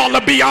hope y'all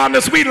will be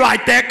honest. We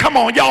like that. Come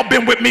on, y'all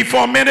been with me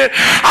for a minute.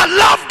 I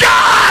love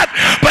God,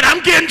 but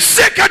I'm getting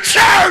sick of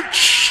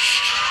church.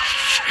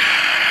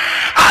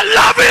 I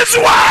love his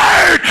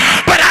word,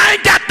 but I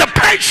ain't got the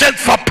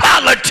patience for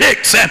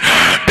politics and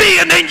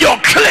being in your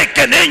clique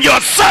and in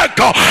your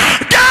circle.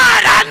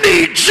 God, I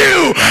need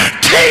you.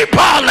 Keep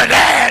all of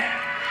that.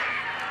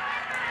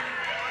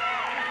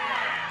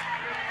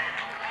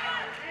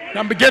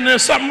 I'm beginning,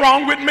 there's something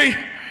wrong with me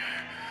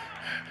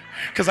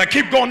because I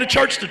keep going to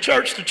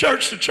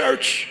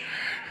church,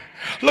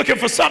 looking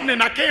for something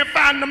and I can't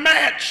find the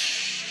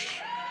match.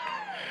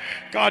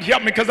 God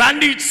help me, because I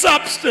need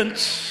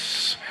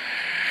substance.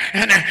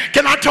 And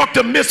can I talk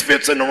to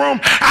misfits in the room?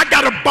 I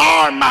got to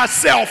bar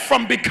myself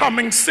from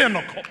becoming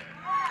cynical.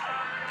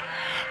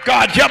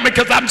 God help me,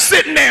 because I'm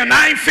sitting there and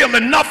I ain't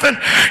feeling nothing,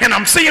 and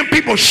I'm seeing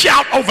people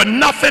shout over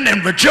nothing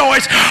and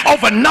rejoice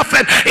over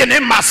nothing, and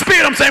in my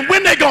spirit I'm saying,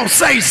 when they gonna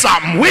say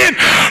something?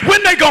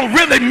 When they gonna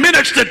really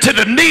minister to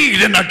the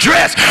need and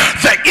address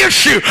the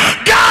issue?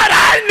 God,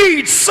 I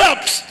need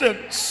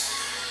substance.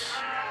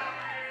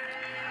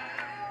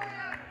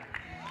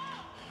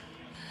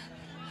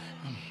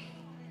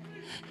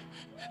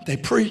 They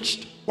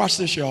preached, watch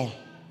this y'all,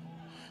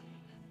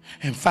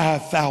 and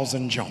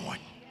 5,000 joined.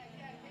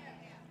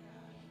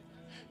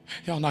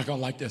 Y'all not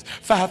gonna like this.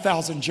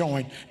 5,000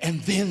 joined, and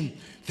then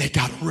they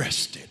got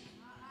arrested.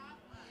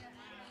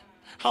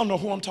 I don't know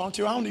who I'm talking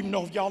to. I don't even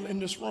know if y'all in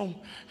this room.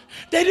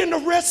 They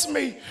didn't arrest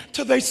me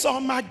till they saw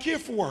my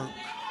gift work.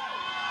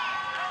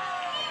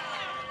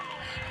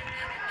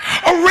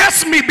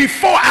 Arrest me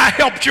before I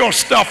helped your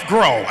stuff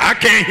grow. I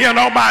can't hear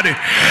nobody.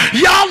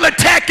 Y'all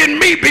attacking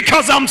me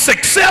because I'm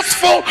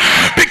successful,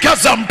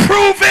 because I'm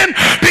proven,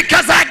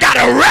 because I got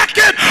a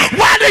record.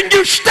 Why didn't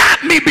you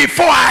stop me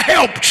before I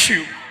helped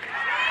you?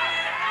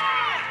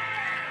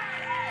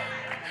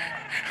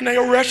 And they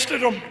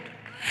arrested him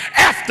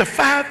after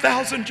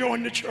 5,000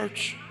 joined the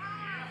church.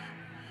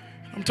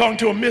 I'm talking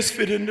to a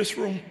misfit in this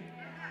room.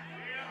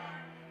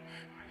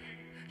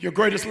 Your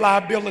greatest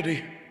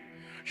liability,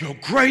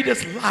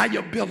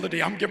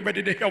 I'm getting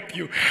ready to help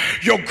you.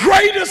 Your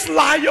greatest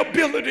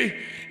liability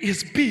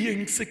is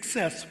being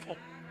successful.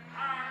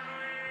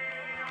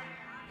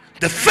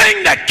 The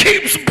thing that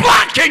keeps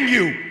blocking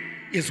you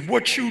is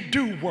what you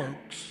do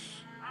works.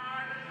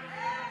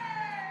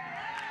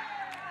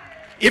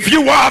 If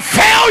you were a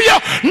failure,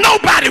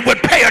 nobody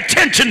would pay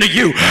attention to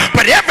you.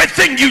 But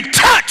everything you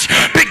touch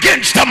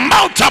begins to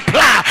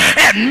multiply,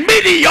 and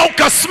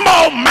mediocre,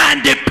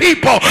 small-minded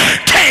people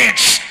can't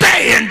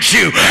stand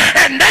you.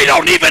 And they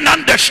don't even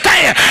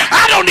understand.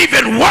 I don't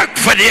even work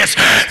for this.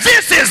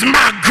 This is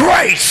my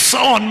grace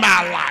on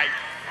my life.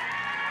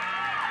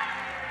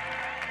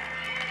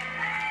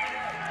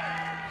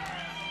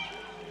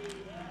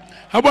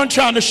 I wasn't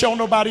trying to show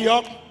nobody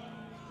up.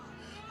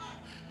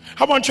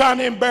 I wasn't trying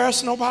to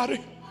embarrass nobody.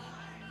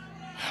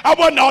 I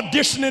wasn't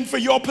auditioning for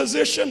your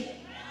position.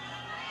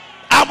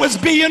 I was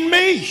being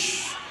me.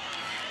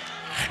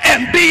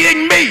 And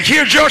being me,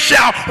 here's your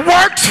shout,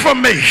 works for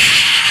me.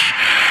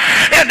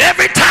 And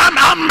every time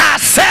I'm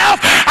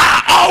myself,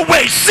 I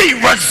always see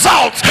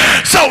results.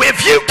 So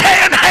if you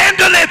can't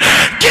handle it,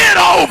 get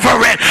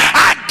over it.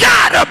 I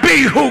gotta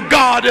be who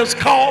God has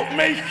called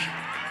me.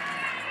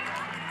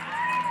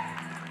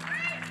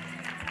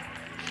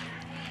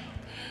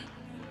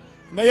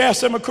 They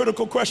asked him a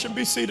critical question.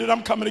 Be seated.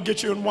 I'm coming to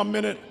get you in 1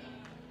 minute.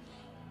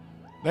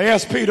 They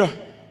asked Peter,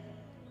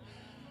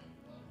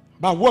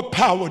 by what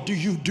power do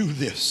you do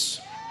this?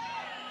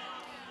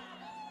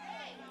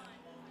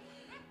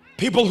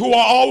 People who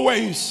are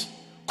always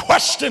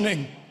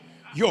questioning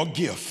your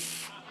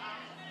gift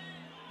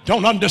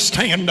don't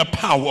understand the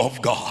power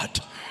of God.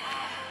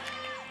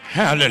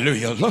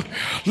 Hallelujah.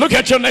 Look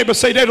at your neighbor.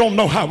 Say, they don't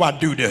know how I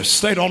do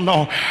this. They don't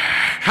know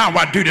how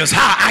I do this.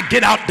 How I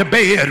get out the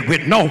bed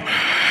with no,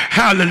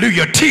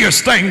 hallelujah, tear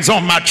stains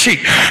on my cheek.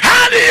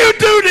 How do you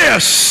do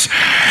this?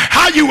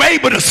 How you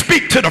able to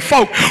speak to the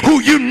folk who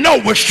you know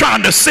was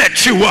trying to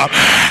set you up?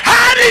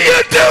 How do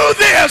you do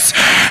this?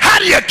 How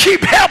do you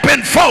keep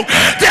helping folk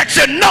that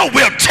you know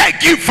will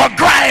take you for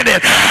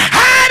granted?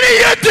 How do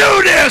you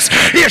do this?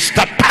 It's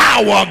the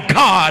power of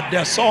God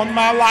that's on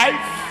my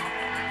life.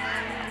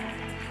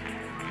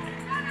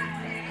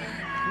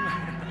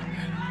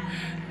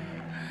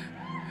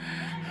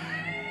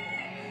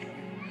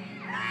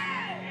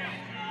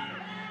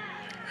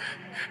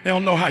 They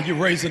don't know how you're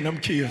raising them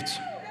kids.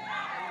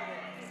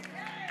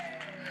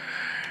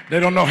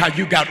 They don't know how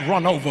you got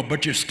run over,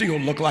 but you still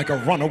look like a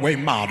runaway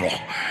model.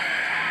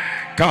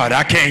 God,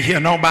 I can't hear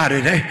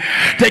nobody.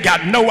 They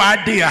got no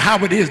idea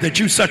how it is that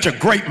you such a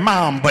great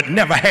mom but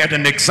never had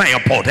an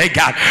example. They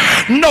got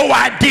no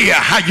idea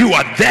how you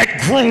are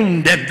that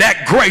groomed and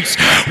that graced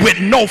with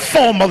no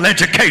formal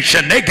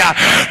education. They got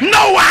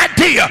no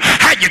idea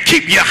how you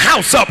keep your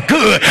house up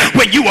good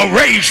when you were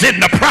raised in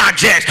the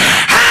projects.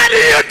 How do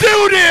you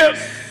do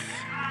this?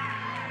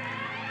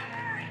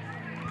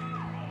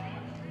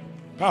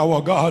 Power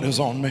of God is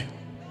on me.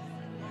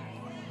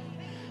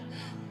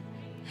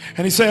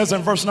 And he says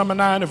in verse number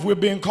 9, if we're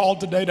being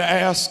called today to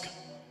ask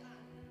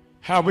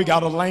how we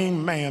got a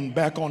lame man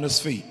back on his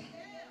feet,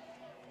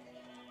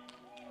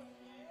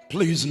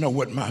 please know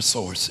what my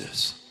source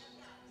is.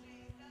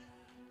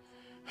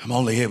 I'm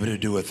only able to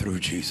do it through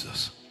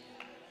Jesus.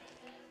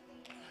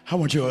 I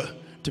want you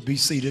to be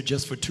seated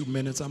just for 2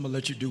 minutes. I'm going to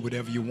let you do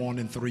whatever you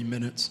want in 3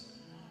 minutes.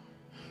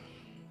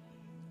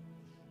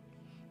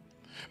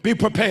 Be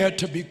prepared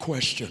to be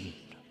questioned,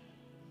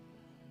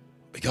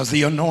 because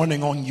the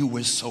anointing on you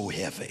is so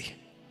heavy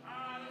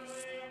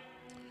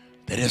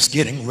that it's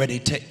getting ready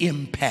to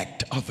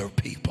impact other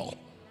people.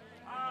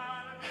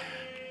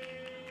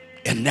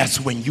 And that's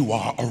when you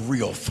are a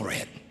real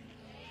threat.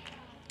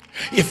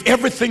 If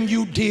everything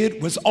you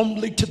did was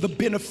only to the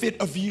benefit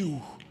of you,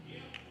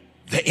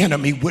 the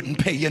enemy wouldn't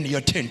pay any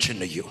attention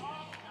to you.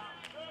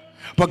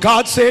 But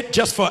God said,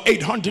 just for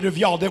 800 of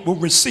y'all that will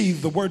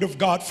receive the word of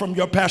God from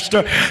your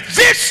pastor,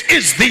 this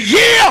is the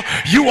year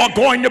you are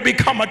going to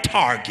become a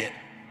target.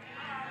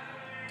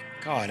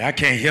 God, I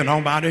can't hear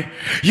nobody.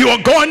 You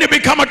are going to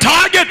become a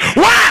target.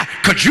 Why?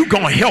 Because you're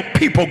going to help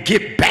people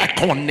get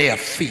back on their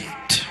feet.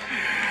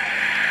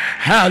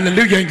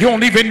 Hallelujah. You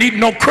don't even need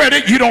no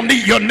credit. You don't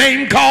need your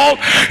name called.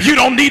 You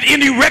don't need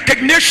any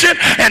recognition.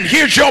 And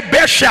here's your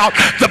best shout.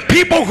 The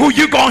people who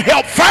you're going to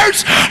help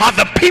first are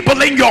the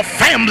people in your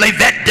family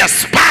that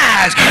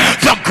despise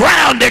the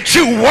ground that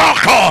you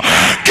walk on.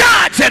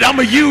 God said, I'm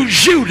going to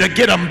use you to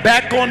get them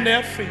back on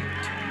their feet.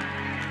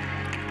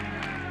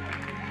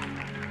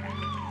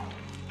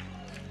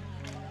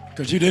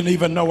 because you didn't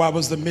even know I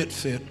was the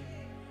misfit.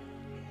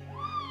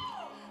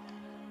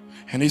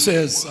 And he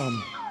says,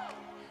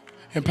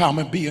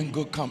 empowerment, be in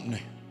good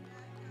company.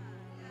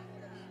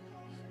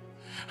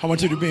 I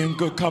want you to be in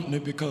good company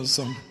because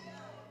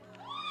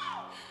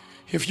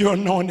if you're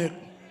anointed,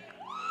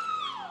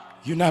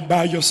 you're not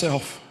by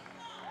yourself.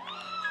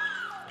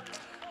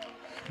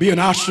 Being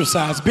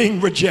ostracized,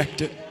 being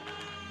rejected,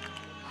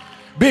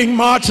 being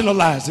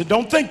marginalized.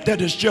 Don't think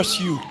that it's just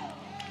you.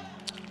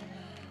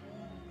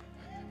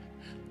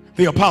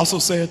 The apostle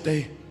said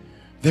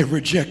they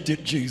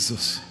rejected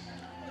Jesus.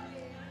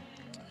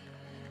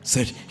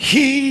 Said,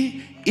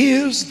 he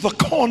is the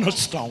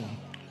cornerstone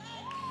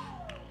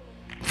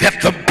that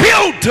the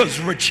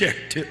builders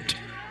rejected.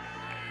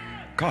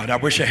 God, I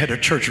wish I had a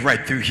church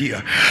right through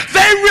here. They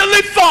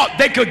really thought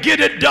they could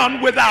get it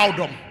done without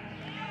him.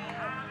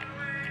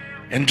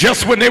 And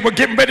just when they were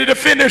getting ready to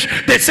finish,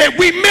 they said,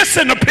 we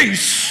missing a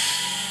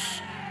piece.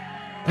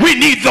 We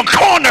need the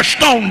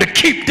cornerstone to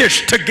keep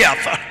this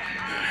together.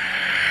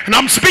 And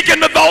I'm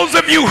speaking to those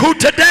of you who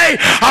today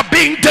are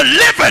being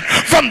delivered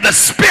from the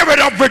spirit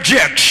of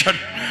rejection.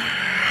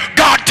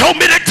 God told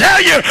me to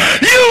tell you,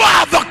 you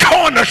are the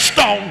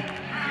cornerstone.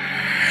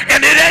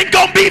 And it ain't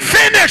gonna be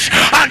finished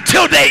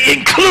until they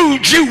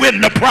include you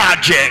in the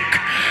project.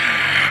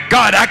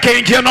 God, I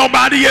can't hear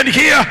nobody in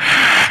here.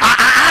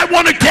 I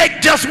want to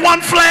take just one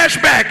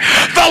flashback.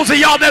 Those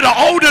of y'all that are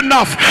old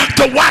enough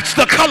to watch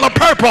The Color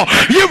Purple,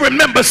 you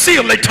remember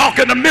Celie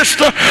talking to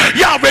Mister.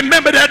 Y'all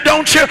remember that,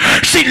 don't you?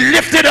 She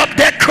lifted up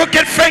that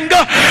crooked finger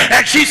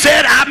and she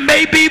said, I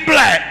may be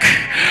black.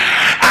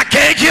 I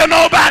can't hear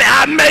nobody.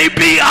 I may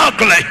be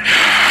ugly.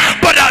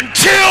 But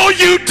until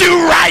you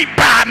do right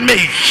by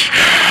me,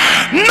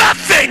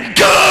 nothing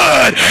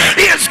good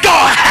is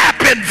going to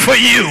happen for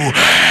you.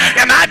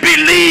 And I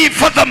believe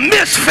for the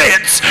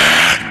misfits,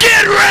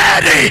 get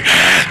ready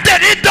that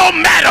it don't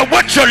matter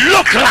what you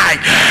look like.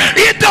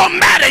 It don't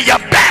matter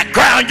your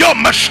background, your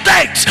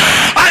mistakes,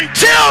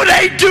 until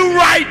they do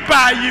right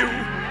by you.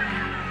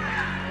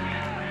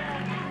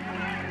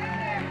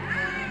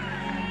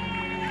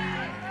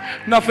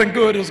 Nothing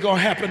good is going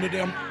to happen to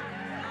them.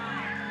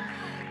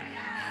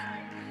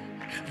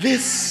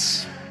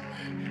 This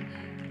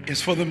is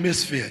for the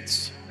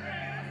misfits,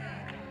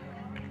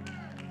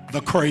 the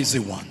crazy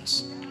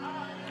ones,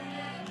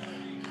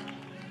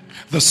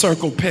 the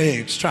circle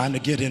pegs trying to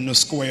get in the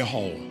square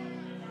hole.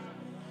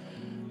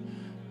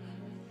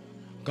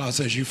 God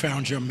says, you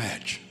found your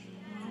match.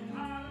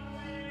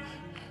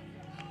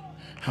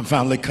 I'm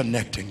finally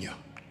connecting you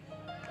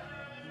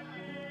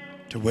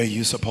to where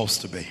you're supposed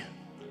to be.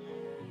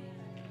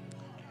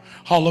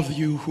 All of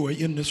you who are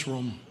in this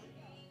room,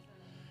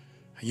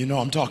 you know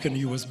I'm talking to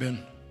you, has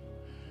been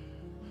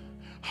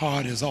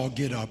hard as all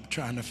get up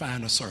trying to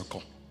find a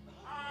circle,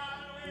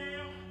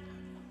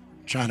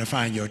 trying to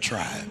find your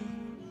tribe,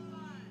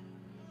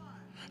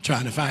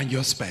 trying to find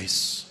your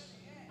space,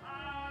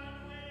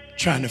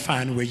 trying to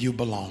find where you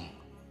belong.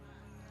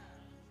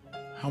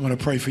 I want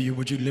to pray for you.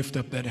 Would you lift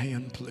up that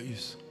hand,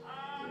 please?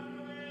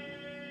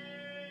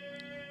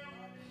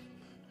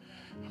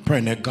 I'm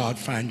praying that God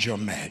finds your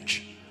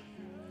match.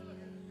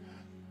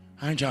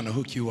 I ain't trying to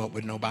hook you up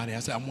with nobody. I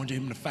said, I want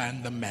him to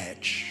find the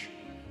match.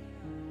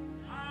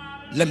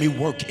 Let me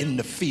work in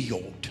the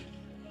field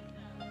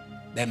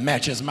that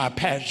matches my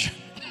passion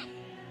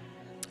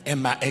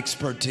and my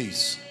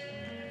expertise.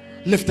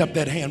 Lift up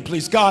that hand,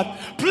 please. God,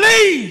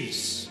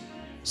 please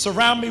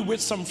surround me with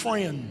some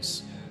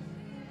friends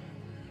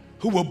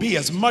who will be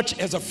as much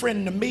as a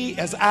friend to me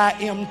as I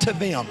am to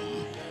them.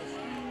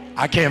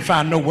 I can't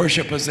find no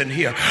worshipers in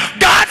here.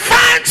 God,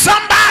 find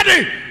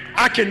somebody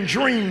I can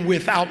dream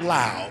with out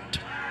loud.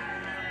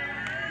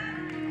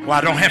 Well,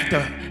 I don't have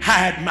to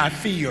hide my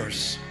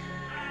fears,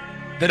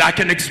 that I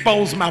can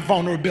expose my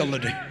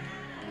vulnerability.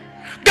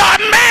 God,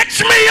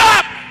 match me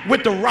up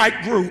with the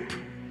right group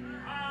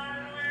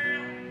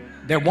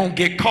that won't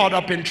get caught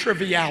up in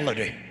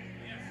triviality.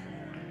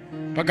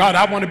 But God,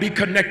 I want to be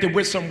connected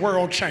with some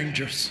world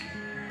changers,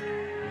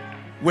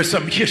 with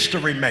some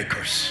history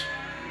makers.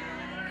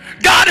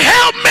 God,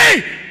 help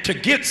me to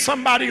get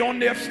somebody on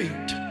their feet.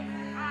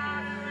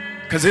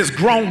 Because there's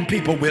grown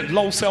people with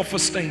low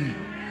self-esteem.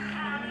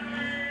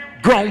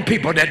 Grown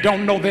people that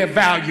don't know their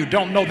value,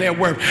 don't know their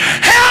worth.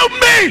 Help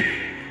me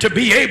to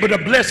be able to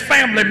bless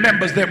family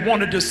members that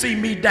wanted to see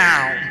me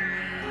down.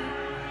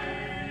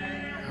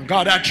 And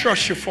God, I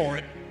trust you for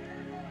it.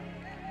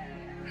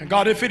 And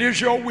God, if it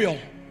is your will,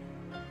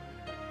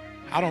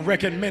 I don't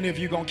reckon many of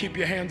you going to keep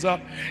your hands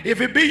up.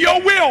 If it be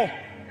your will,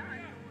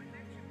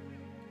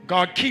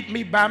 God, keep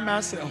me by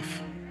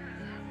myself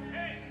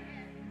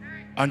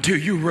until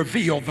you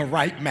reveal the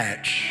right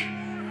match.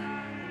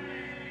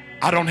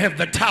 I don't have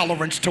the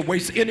tolerance to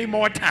waste any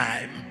more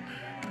time.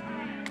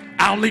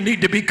 I only need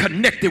to be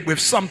connected with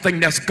something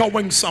that's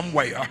going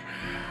somewhere,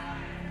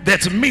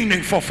 that's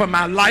meaningful for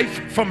my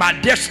life, for my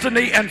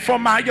destiny, and for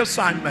my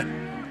assignment.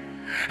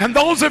 And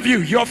those of you,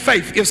 your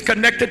faith is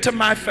connected to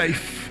my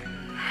faith.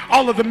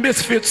 All of the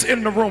misfits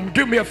in the room,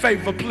 do me a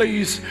favor,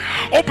 please.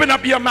 Open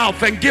up your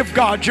mouth and give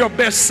God your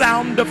best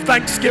sound of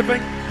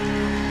thanksgiving.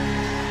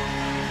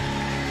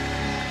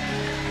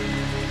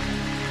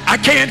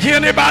 can't hear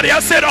anybody. I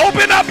said,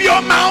 open up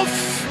your mouth.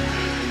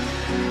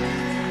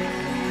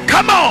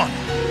 Come on.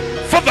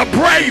 For the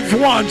brave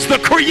ones, the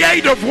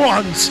creative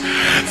ones,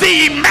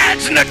 the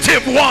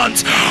imaginative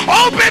ones,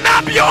 open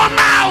up your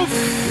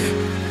mouth.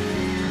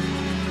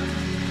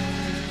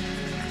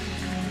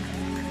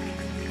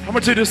 I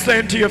want you to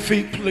stand to your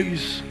feet,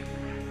 please.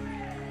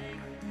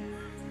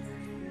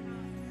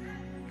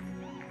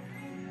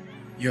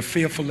 You're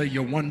fearfully,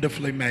 you're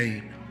wonderfully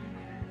made.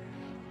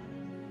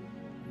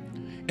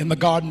 In the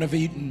Garden of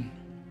Eden,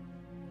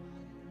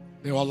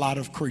 there were a lot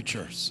of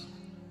creatures.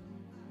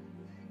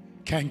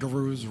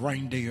 Kangaroos,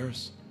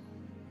 reindeers,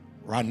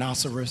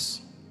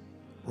 rhinoceros,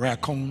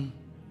 raccoon.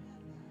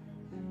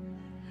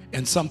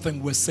 And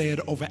something was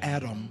said over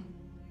Adam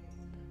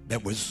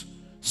that was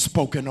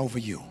spoken over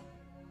you.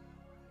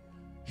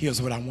 Here's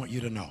what I want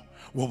you to know.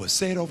 What was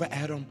said over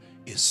Adam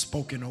is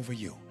spoken over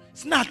you.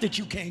 It's not that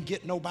you can't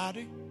get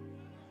nobody.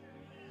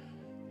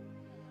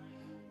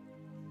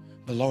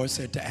 The Lord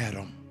said to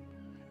Adam,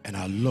 and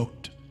I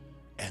looked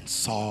and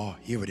saw,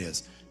 here it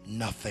is,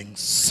 nothing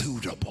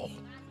suitable.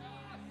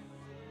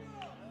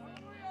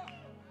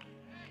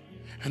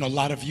 And a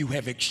lot of you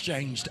have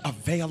exchanged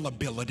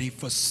availability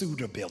for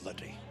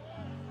suitability.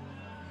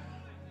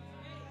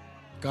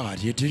 God,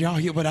 did y'all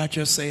hear what I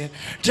just said?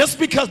 Just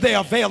because they're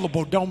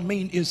available don't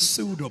mean it's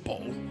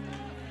suitable.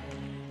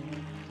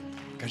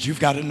 Because you've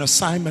got an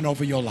assignment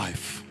over your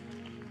life.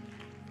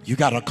 You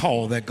got a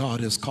call that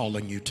God is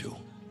calling you to.